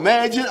you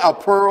imagine a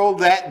pearl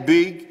that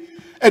big?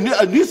 And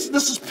this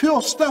is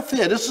pure stuff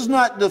here. This is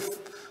not the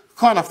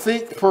kind of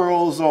fake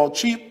pearls or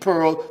cheap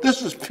pearl.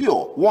 This is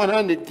pure,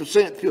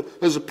 100% pure,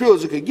 as pure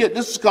as it could get.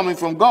 This is coming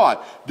from God.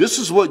 This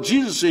is what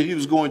Jesus said he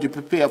was going to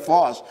prepare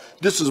for us.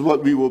 This is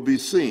what we will be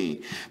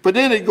seeing. But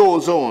then it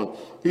goes on.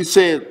 He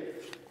said,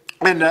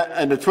 and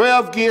the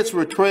 12 gates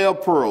were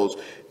 12 pearls.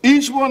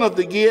 Each one of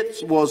the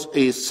gates was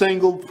a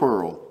single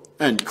pearl.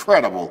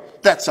 Incredible.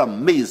 That's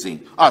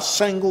amazing. A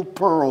single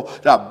pearl,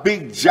 a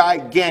big,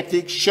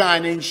 gigantic,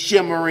 shining,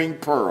 shimmering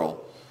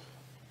pearl.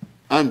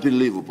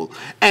 Unbelievable.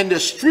 And the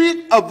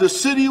street of the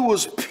city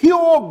was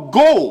pure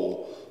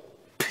gold.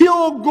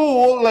 Pure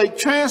gold like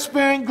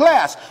transparent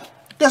glass.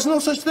 There's no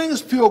such thing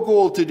as pure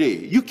gold today.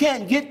 You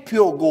can't get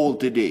pure gold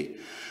today.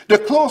 The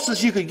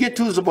closest you could get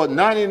to is about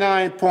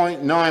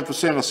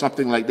 99.9% or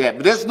something like that.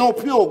 But there's no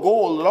pure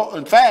gold at all.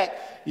 In fact,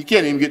 you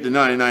can't even get to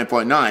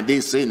 99.9. They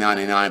say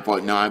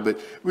 99.9, but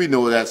we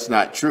know that's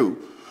not true.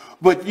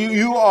 But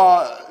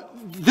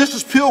this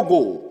is pure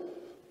gold.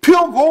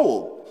 Pure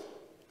gold.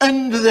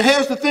 And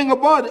here's the thing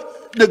about it.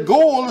 The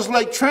gold is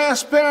like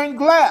transparent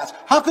glass.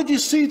 How could you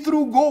see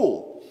through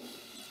gold?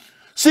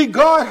 See,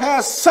 God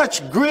has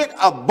such great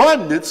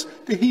abundance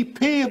that he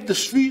paved the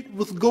street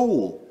with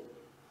gold.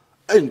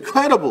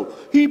 Incredible.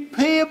 He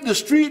paved the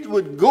street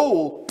with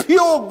gold,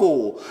 pure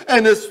gold.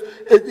 And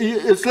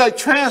it's like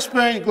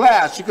transparent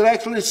glass. You can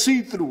actually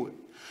see through it.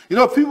 You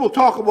know, people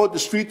talk about the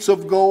streets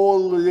of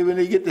gold when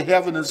they get to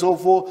heaven and so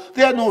forth.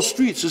 There are no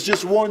streets. It's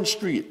just one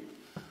street.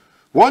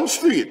 One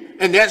street.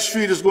 And that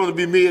street is going to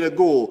be made of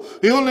gold.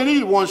 You only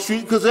need one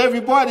street because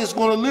everybody's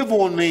going to live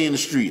on Main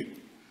Street.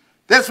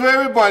 That's where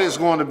everybody's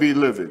going to be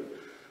living.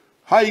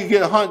 How you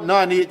get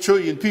 198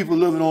 trillion people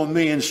living on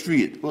Main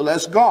Street? Well,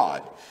 that's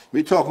God.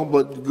 We're talking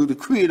about the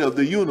creator of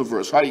the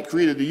universe, how he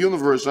created the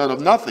universe out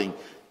of nothing.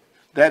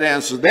 That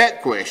answers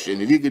that question.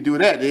 If he could do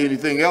that,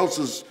 anything else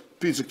is a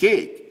piece of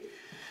cake.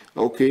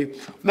 Okay.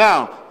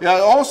 Now, there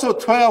are also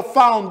 12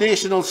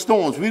 foundational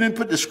stones. We didn't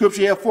put the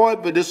scripture here for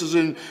it, but this is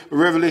in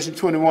Revelation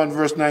 21,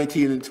 verse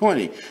 19 and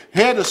 20.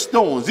 Here are the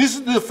stones. This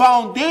is the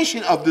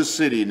foundation of the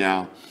city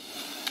now.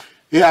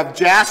 You have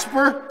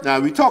jasper. Now,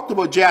 we talked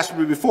about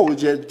jasper before.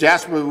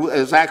 Jasper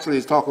is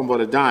actually talking about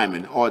a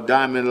diamond or a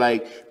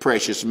diamond-like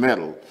precious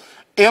metal.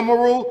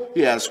 Emerald, he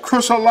has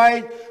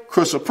chrysolite,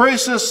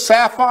 chrysoprasus,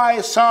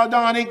 sapphire,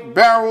 sardonyx,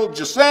 beryl,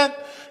 jacinth,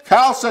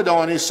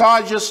 chalcedony,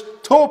 sardius,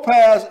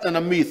 topaz, and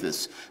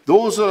amethyst.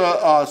 Those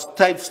are the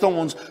type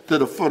stones for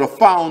the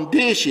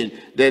foundation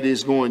that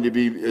he's going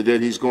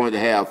to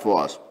have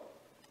for us.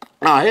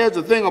 Now, here's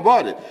the thing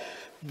about it.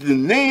 The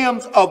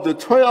names of the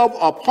 12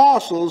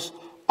 apostles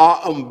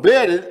are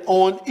embedded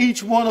on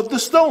each one of the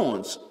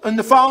stones in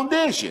the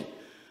foundation.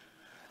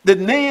 The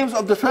names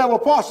of the 12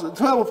 apostles. The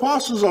 12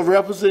 apostles are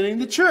representing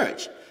the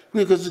church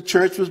because the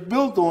church was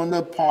built on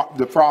the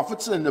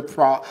prophets and the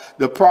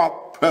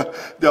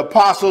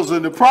apostles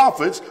and the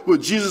prophets,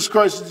 with Jesus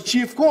Christ as the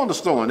chief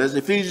cornerstone. That's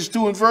Ephesians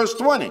 2 and verse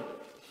 20.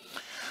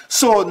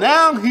 So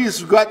now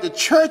he's got the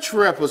church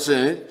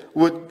represented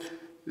with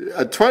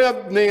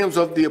 12 names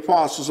of the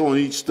apostles on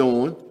each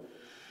stone.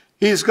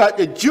 He's got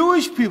the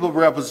Jewish people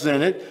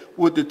represented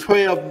with the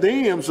 12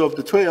 names of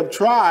the 12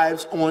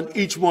 tribes on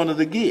each one of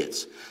the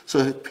gates.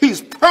 So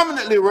he's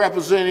permanently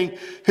representing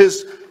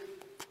his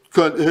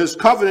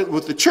covenant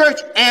with the church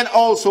and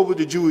also with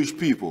the Jewish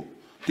people.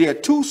 They are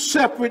two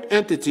separate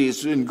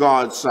entities in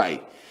God's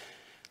sight.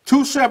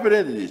 Two separate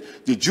entities.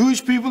 The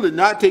Jewish people did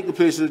not take the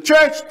place of the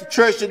church. The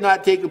church did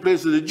not take the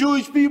place of the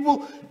Jewish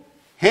people.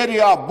 Here they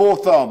are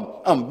both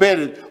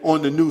embedded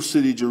on the new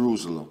city,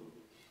 Jerusalem.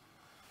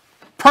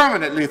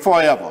 Permanently,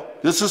 forever.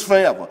 This is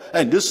forever.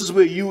 And this is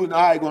where you and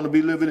I are going to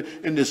be living,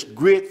 in this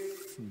great,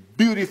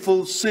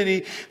 beautiful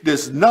city.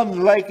 There's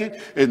nothing like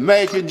it.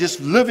 Imagine just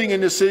living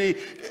in the city,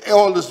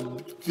 all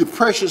the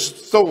precious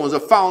stones, the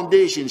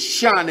foundation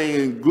shining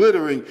and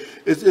glittering.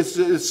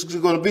 It's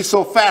going to be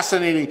so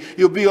fascinating.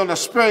 You'll be on a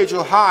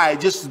spiritual high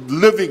just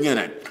living in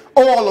it.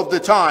 All of the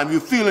time.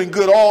 You're feeling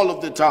good all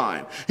of the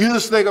time. You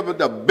just think about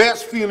the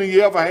best feeling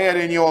you ever had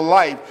in your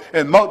life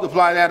and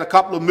multiply that a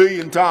couple of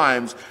million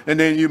times, and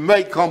then you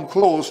might come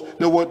close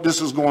to what this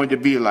is going to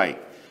be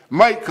like.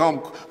 Might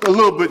come a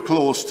little bit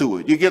close to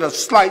it. You get a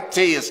slight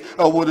taste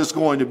of what it's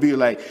going to be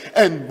like.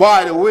 And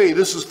by the way,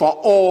 this is for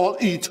all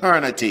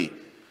eternity.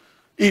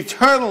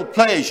 Eternal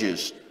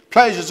pleasures.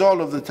 Pleasures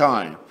all of the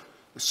time.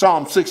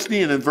 Psalm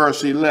 16 and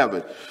verse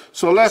 11.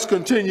 So let's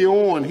continue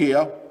on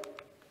here.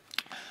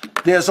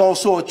 There's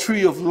also a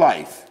tree of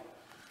life.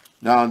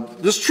 Now,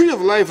 this tree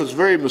of life is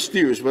very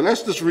mysterious, but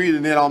let's just read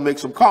and then I'll make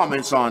some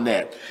comments on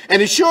that.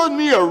 And he showed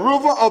me a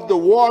river of the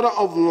water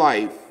of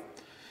life,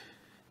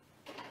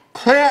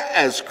 clear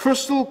as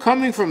crystal,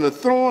 coming from the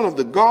throne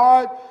of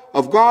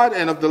God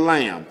and of the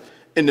Lamb,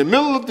 in the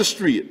middle of the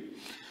street.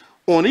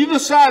 On either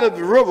side of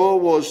the river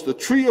was the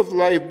tree of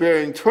life,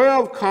 bearing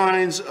 12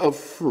 kinds of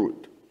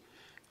fruit,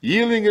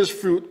 yielding his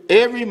fruit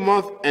every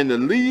month, and the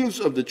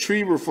leaves of the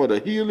tree were for the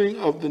healing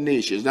of the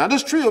nations. Now,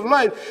 this tree of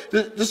life,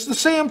 this is the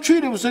same tree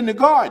that was in the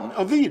Garden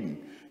of Eden.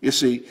 You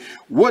see,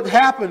 what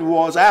happened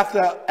was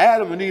after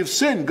Adam and Eve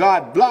sinned,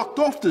 God blocked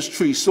off this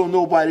tree so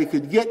nobody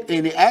could get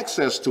any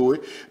access to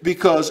it,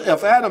 because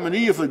if Adam and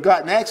Eve had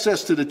gotten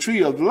access to the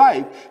tree of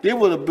life, they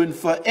would have been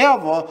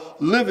forever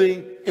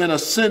living in a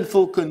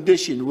sinful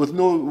condition with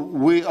no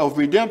way of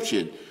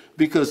redemption,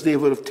 because they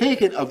would have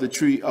taken of the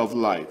tree of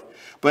life.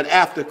 But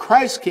after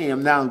Christ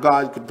came, now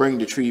God could bring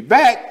the tree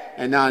back,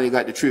 and now they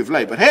got the tree of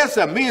life. But here's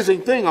the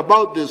amazing thing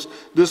about this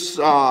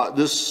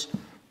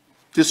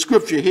the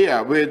scripture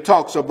here where it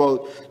talks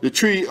about the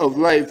tree of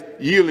life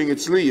yielding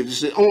its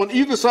leaves. It says, on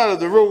either side of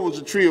the road was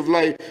a tree of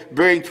life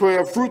bearing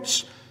 12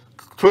 fruits,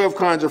 12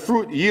 kinds of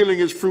fruit, yielding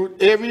its fruit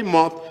every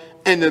month,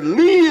 and the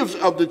leaves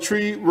of the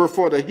tree were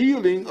for the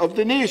healing of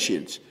the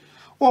nations.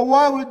 Well,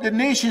 why would the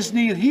nations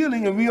need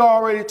healing? And we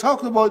already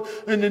talked about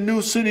in the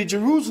new city,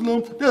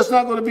 Jerusalem, there's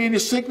not going to be any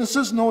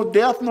sicknesses, no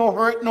death, no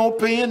hurt, no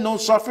pain, no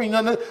suffering,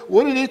 none of that.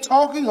 What are they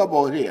talking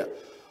about here?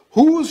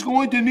 Who is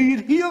going to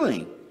need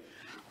healing?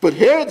 But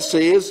here it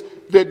says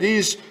that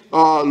these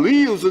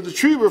leaves of the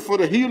tree were for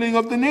the healing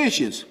of the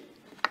nations.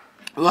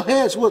 Well,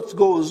 here's what's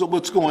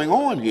going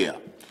on here.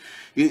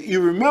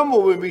 You remember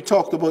when we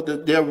talked about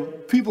that there were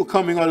people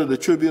coming out of the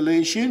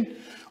tribulation,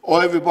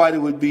 or everybody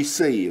would be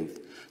saved.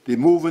 They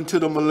move into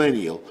the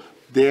millennial.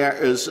 There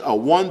is a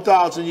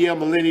 1,000-year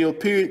millennial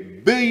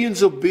period.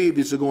 Billions of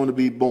babies are going to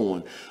be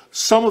born.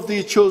 Some of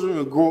these children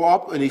will grow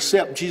up and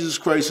accept Jesus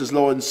Christ as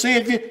Lord and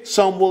Savior.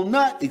 Some will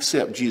not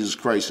accept Jesus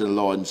Christ as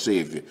Lord and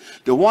Savior.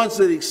 The ones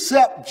that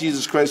accept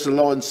Jesus Christ as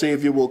Lord and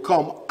Savior will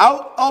come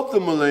out of the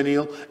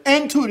millennial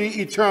into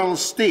the eternal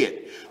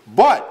state.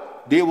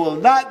 But they will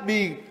not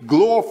be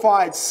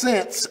glorified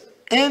saints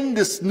in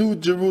this new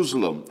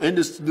Jerusalem, in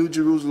this new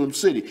Jerusalem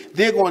city.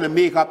 They're going to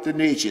make up the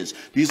nations.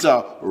 These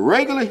are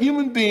regular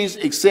human beings,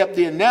 except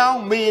they're now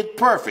made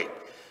perfect.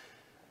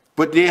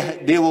 But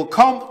they will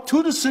come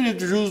to the city of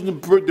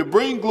Jerusalem to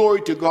bring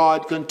glory to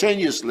God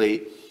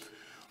continuously,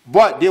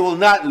 but they will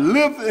not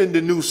live in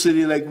the new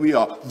city like we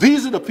are.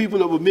 These are the people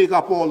that will make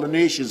up all the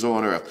nations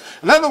on earth.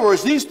 In other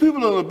words, these people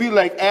are going to be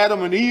like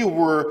Adam and Eve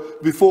were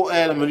before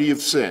Adam and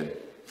Eve sinned.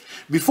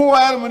 Before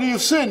Adam and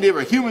Eve sinned, they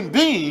were human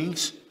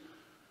beings,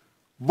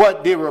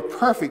 but they were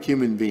perfect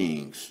human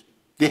beings.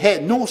 They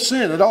had no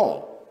sin at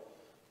all,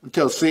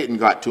 until Satan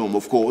got to them,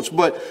 of course.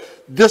 But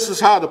this is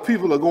how the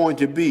people are going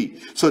to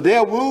be. So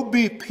there will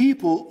be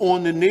people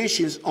on the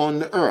nations on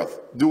the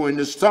earth during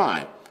this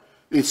time,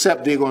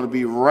 except they're going to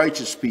be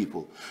righteous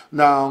people.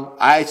 Now,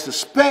 I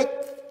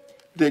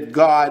suspect that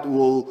God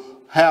will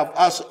have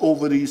us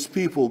over these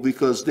people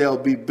because there'll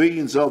be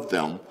billions of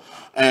them.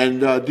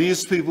 And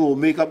these people will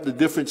make up the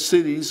different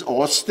cities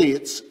or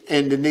states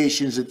and the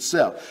nations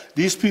itself.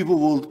 These people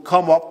will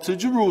come up to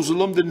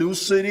Jerusalem, the new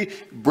city,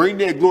 bring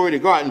their glory to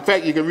God. In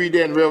fact, you can read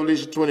that in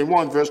Revelation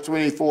 21, verse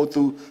 24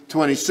 through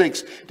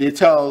 26. They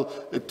tell,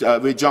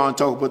 where John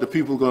talks about the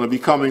people going to be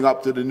coming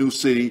up to the new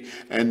city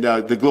and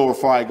to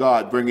glorify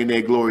God, bringing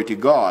their glory to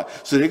God.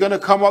 So they're going to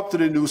come up to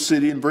the new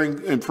city and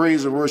bring and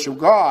praise and worship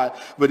God,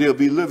 but they'll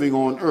be living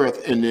on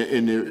earth in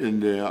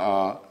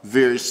the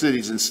various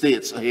cities and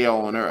states here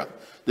on earth.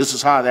 This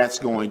is how that's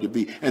going to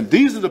be. And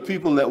these are the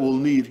people that will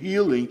need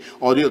healing,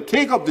 or they'll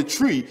take up the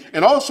tree.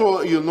 And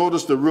also, you'll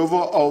notice the river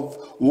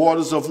of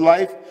waters of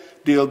life.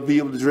 They'll be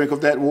able to drink of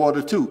that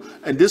water too.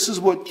 And this is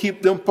what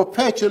keeps them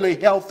perpetually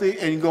healthy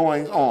and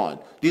going on.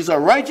 These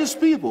are righteous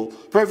people,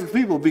 perfect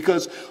people,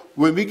 because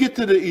when we get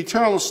to the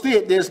eternal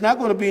state, there's not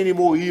going to be any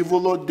more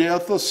evil or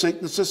death or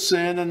sickness or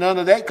sin and none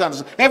of that kind of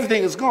stuff.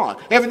 Everything is gone.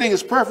 Everything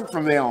is perfect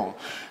from there on.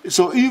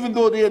 So even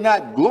though they are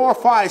not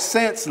glorified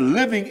saints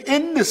living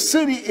in the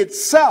city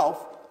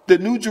itself, the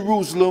New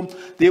Jerusalem,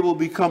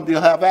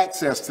 they'll have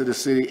access to the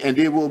city, and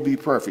they will be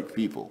perfect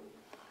people.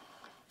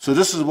 So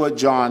this is what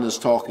John is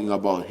talking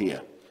about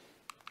here.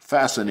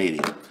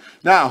 Fascinating.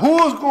 Now,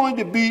 who is going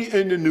to be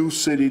in the new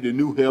city, the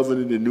new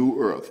heaven, and the new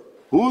earth?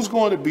 Who's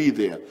going to be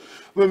there?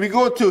 When we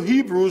go to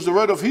Hebrews, the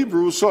writer of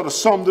Hebrews sort of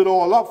summed it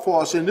all up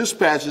for us in this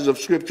passage of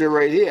scripture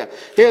right here.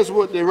 Here's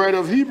what the writer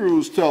of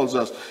Hebrews tells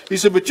us. He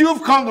said, "But you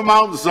have come to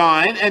Mount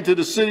Zion and to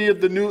the city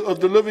of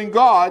the living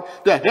God,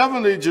 the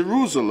heavenly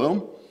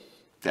Jerusalem,"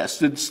 that's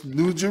the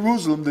new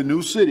Jerusalem, the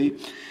new city,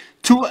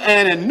 "to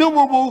an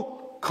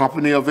innumerable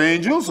company of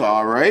angels,"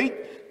 all right,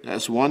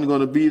 that's one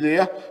going to be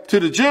there, "to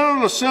the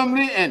general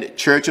assembly and the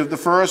church of the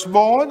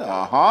firstborn,"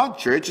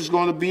 church is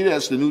going to be there,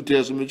 that's the New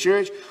Testament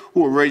church,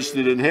 "who are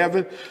registered in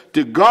heaven,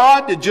 to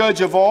God, the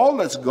judge of all,"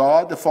 that's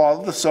God, the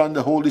Father, the Son,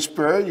 the Holy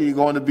Spirit, you're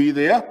going to be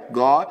there,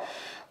 God,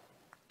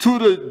 "to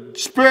the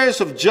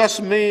spirits of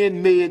just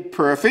men made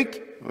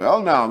perfect."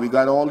 Well, now we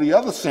got all the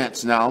other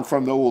saints now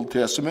from the Old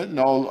Testament and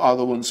all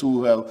other ones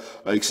who have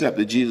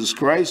accepted Jesus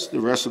Christ, the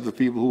rest of the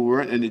people who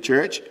weren't in the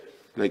church,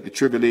 like the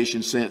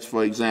tribulation saints,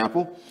 for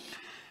example.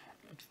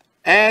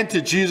 "And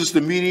to Jesus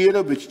the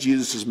mediator," which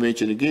Jesus is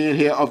mentioned again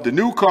here, "of the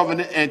new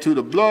covenant, and to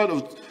the blood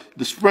of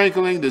the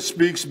sprinkling that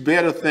speaks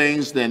better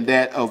things than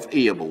that of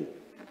Abel."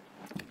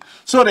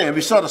 So then,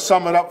 we sort of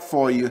sum it up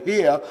for you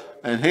here,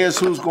 and here's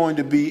who's going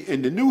to be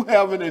in the new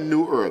heaven and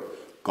new earth.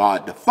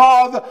 God the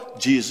Father,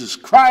 Jesus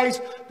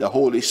Christ, the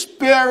Holy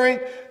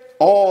Spirit,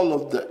 all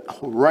of the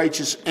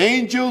righteous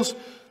angels,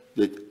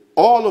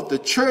 all of the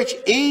church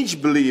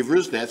age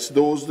believers, that's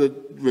those that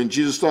when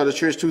Jesus started the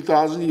church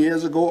 2,000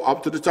 years ago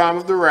up to the time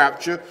of the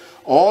rapture,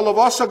 all of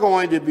us are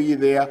going to be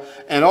there,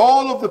 and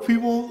all of the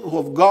people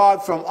of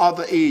God from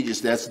other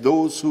ages, that's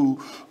those who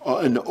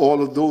are in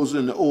all of those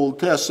in the Old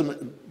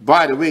Testament.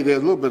 By the way, there's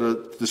a little bit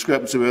of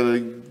discrepancy whether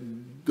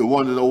the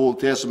ones in the Old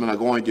Testament are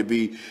going to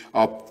be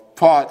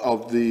part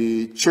of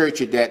the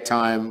church at that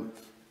time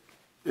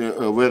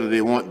whether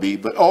they won't be.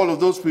 But all of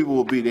those people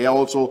will be there.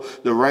 Also,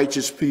 the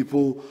righteous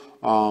people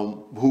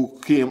who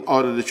came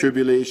out of the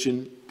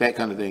tribulation, that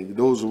kind of thing.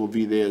 Those will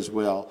be there as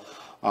well.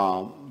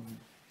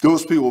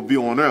 Those people will be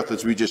on earth,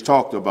 as we just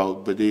talked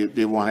about, but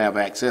they won't have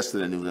access to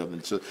the new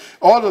heaven. So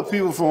all the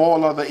people from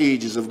all other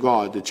ages of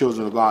God, the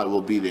children of God,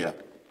 will be there.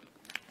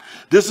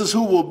 This is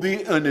who will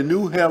be in the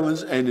new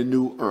heavens and the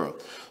new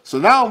earth. So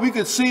now we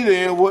can see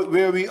there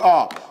where we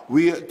are.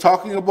 We are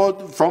talking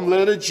about from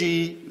letter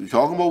G. We're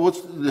talking about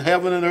what the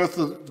heaven and earth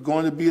is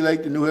going to be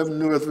like, the new heaven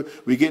and new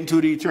earth. We get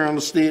into the eternal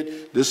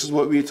state. This is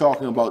what we're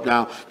talking about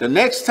now. The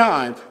next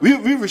time, we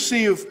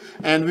receive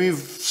and we've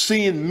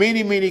seen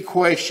many, many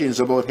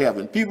questions about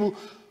heaven. People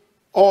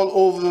all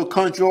over the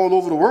country, all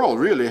over the world,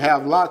 really,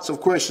 have lots of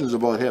questions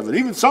about heaven.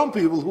 Even some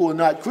people who are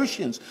not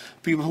Christians,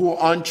 people who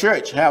are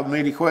unchurched, have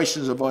many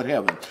questions about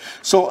heaven.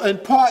 So in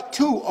part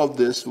 2 of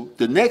this,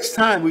 the next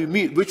time we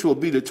meet, which will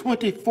be the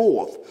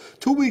 24th,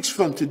 2 weeks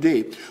from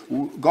today,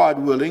 God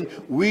willing,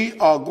 we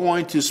are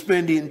going to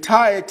spend the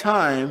entire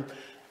time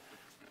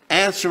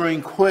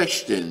answering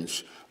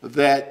questions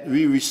that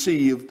we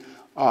received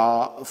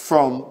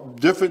from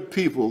different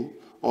people,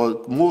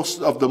 or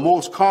most of the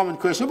most common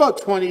questions, about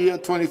 20 or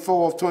 24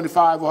 or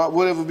 25 or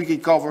whatever we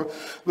can cover.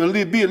 Will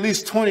be at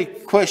least 20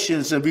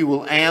 questions that we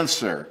will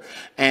answer.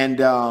 And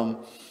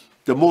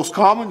the most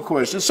common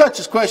questions, such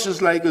as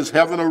questions like, is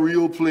heaven a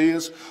real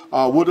place?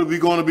 What are we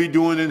going to be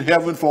doing in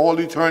heaven for all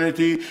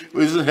eternity?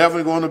 Isn't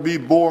heaven going to be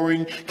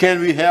boring? Can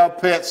we have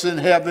pets in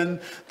heaven?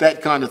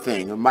 That kind of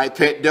thing. My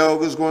pet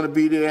dog is going to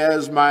be there.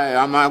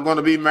 Am I going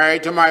to be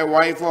married to my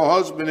wife or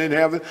husband in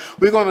heaven?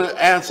 We're going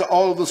to answer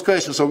all of those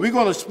questions. So we're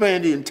going to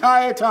spend the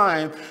entire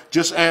time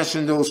just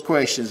answering those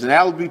questions. And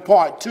that will be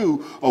part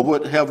 2 of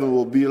what heaven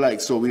will be like.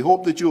 So we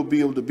hope that you'll be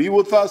able to be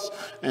with us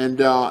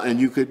and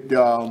you could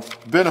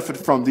benefit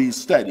from these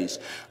studies.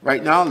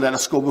 Right now, let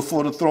us go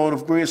before the throne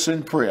of grace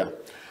in prayer.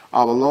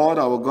 Our Lord,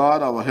 our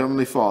God, our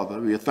Heavenly Father,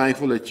 we are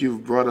thankful that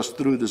you've brought us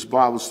through this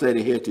Bible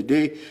study here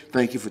today.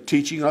 Thank you for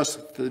teaching us.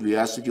 We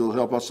ask that you'll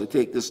help us to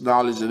take this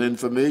knowledge and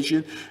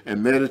information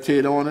and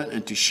meditate on it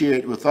and to share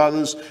it with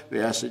others. We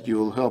ask that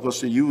you'll help us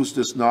to use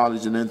this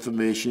knowledge and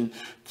information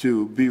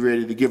to be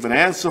ready to give an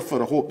answer for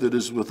the hope that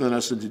is within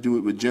us and to do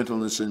it with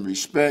gentleness and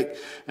respect.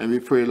 And we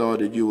pray, Lord,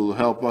 that you will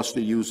help us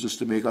to use this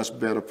to make us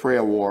better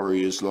prayer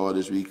warriors, Lord,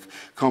 as we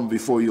come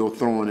before your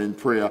throne in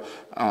prayer,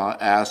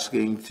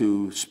 asking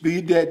to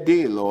speed that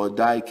day, Lord,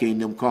 thy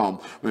kingdom come,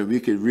 when we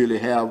can really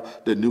have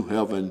the new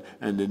heaven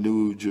and the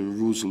new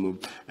Jerusalem.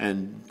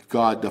 And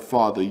God the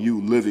Father,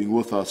 you living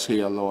with us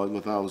here, Lord,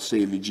 with our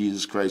Savior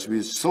Jesus Christ.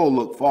 We so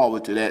look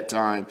forward to that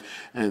time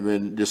and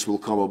when this will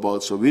come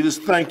about. So we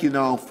just thank you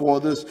now for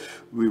this.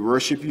 We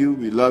worship you.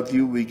 We love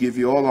you. We give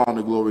you all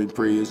honor, glory, and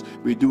praise.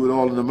 We do it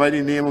all in the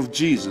mighty name of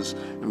Jesus.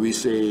 And we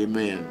say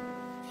amen.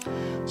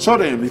 So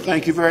then, we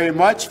thank you very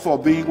much for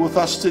being with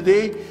us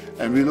today,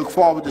 and we look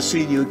forward to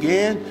seeing you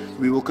again.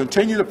 We will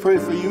continue to pray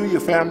for you,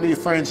 your family, your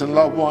friends, and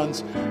loved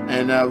ones,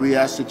 and we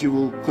ask that you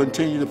will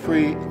continue to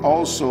pray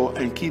also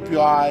and keep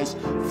your eyes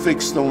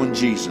fixed on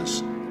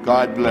Jesus.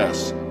 God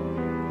bless.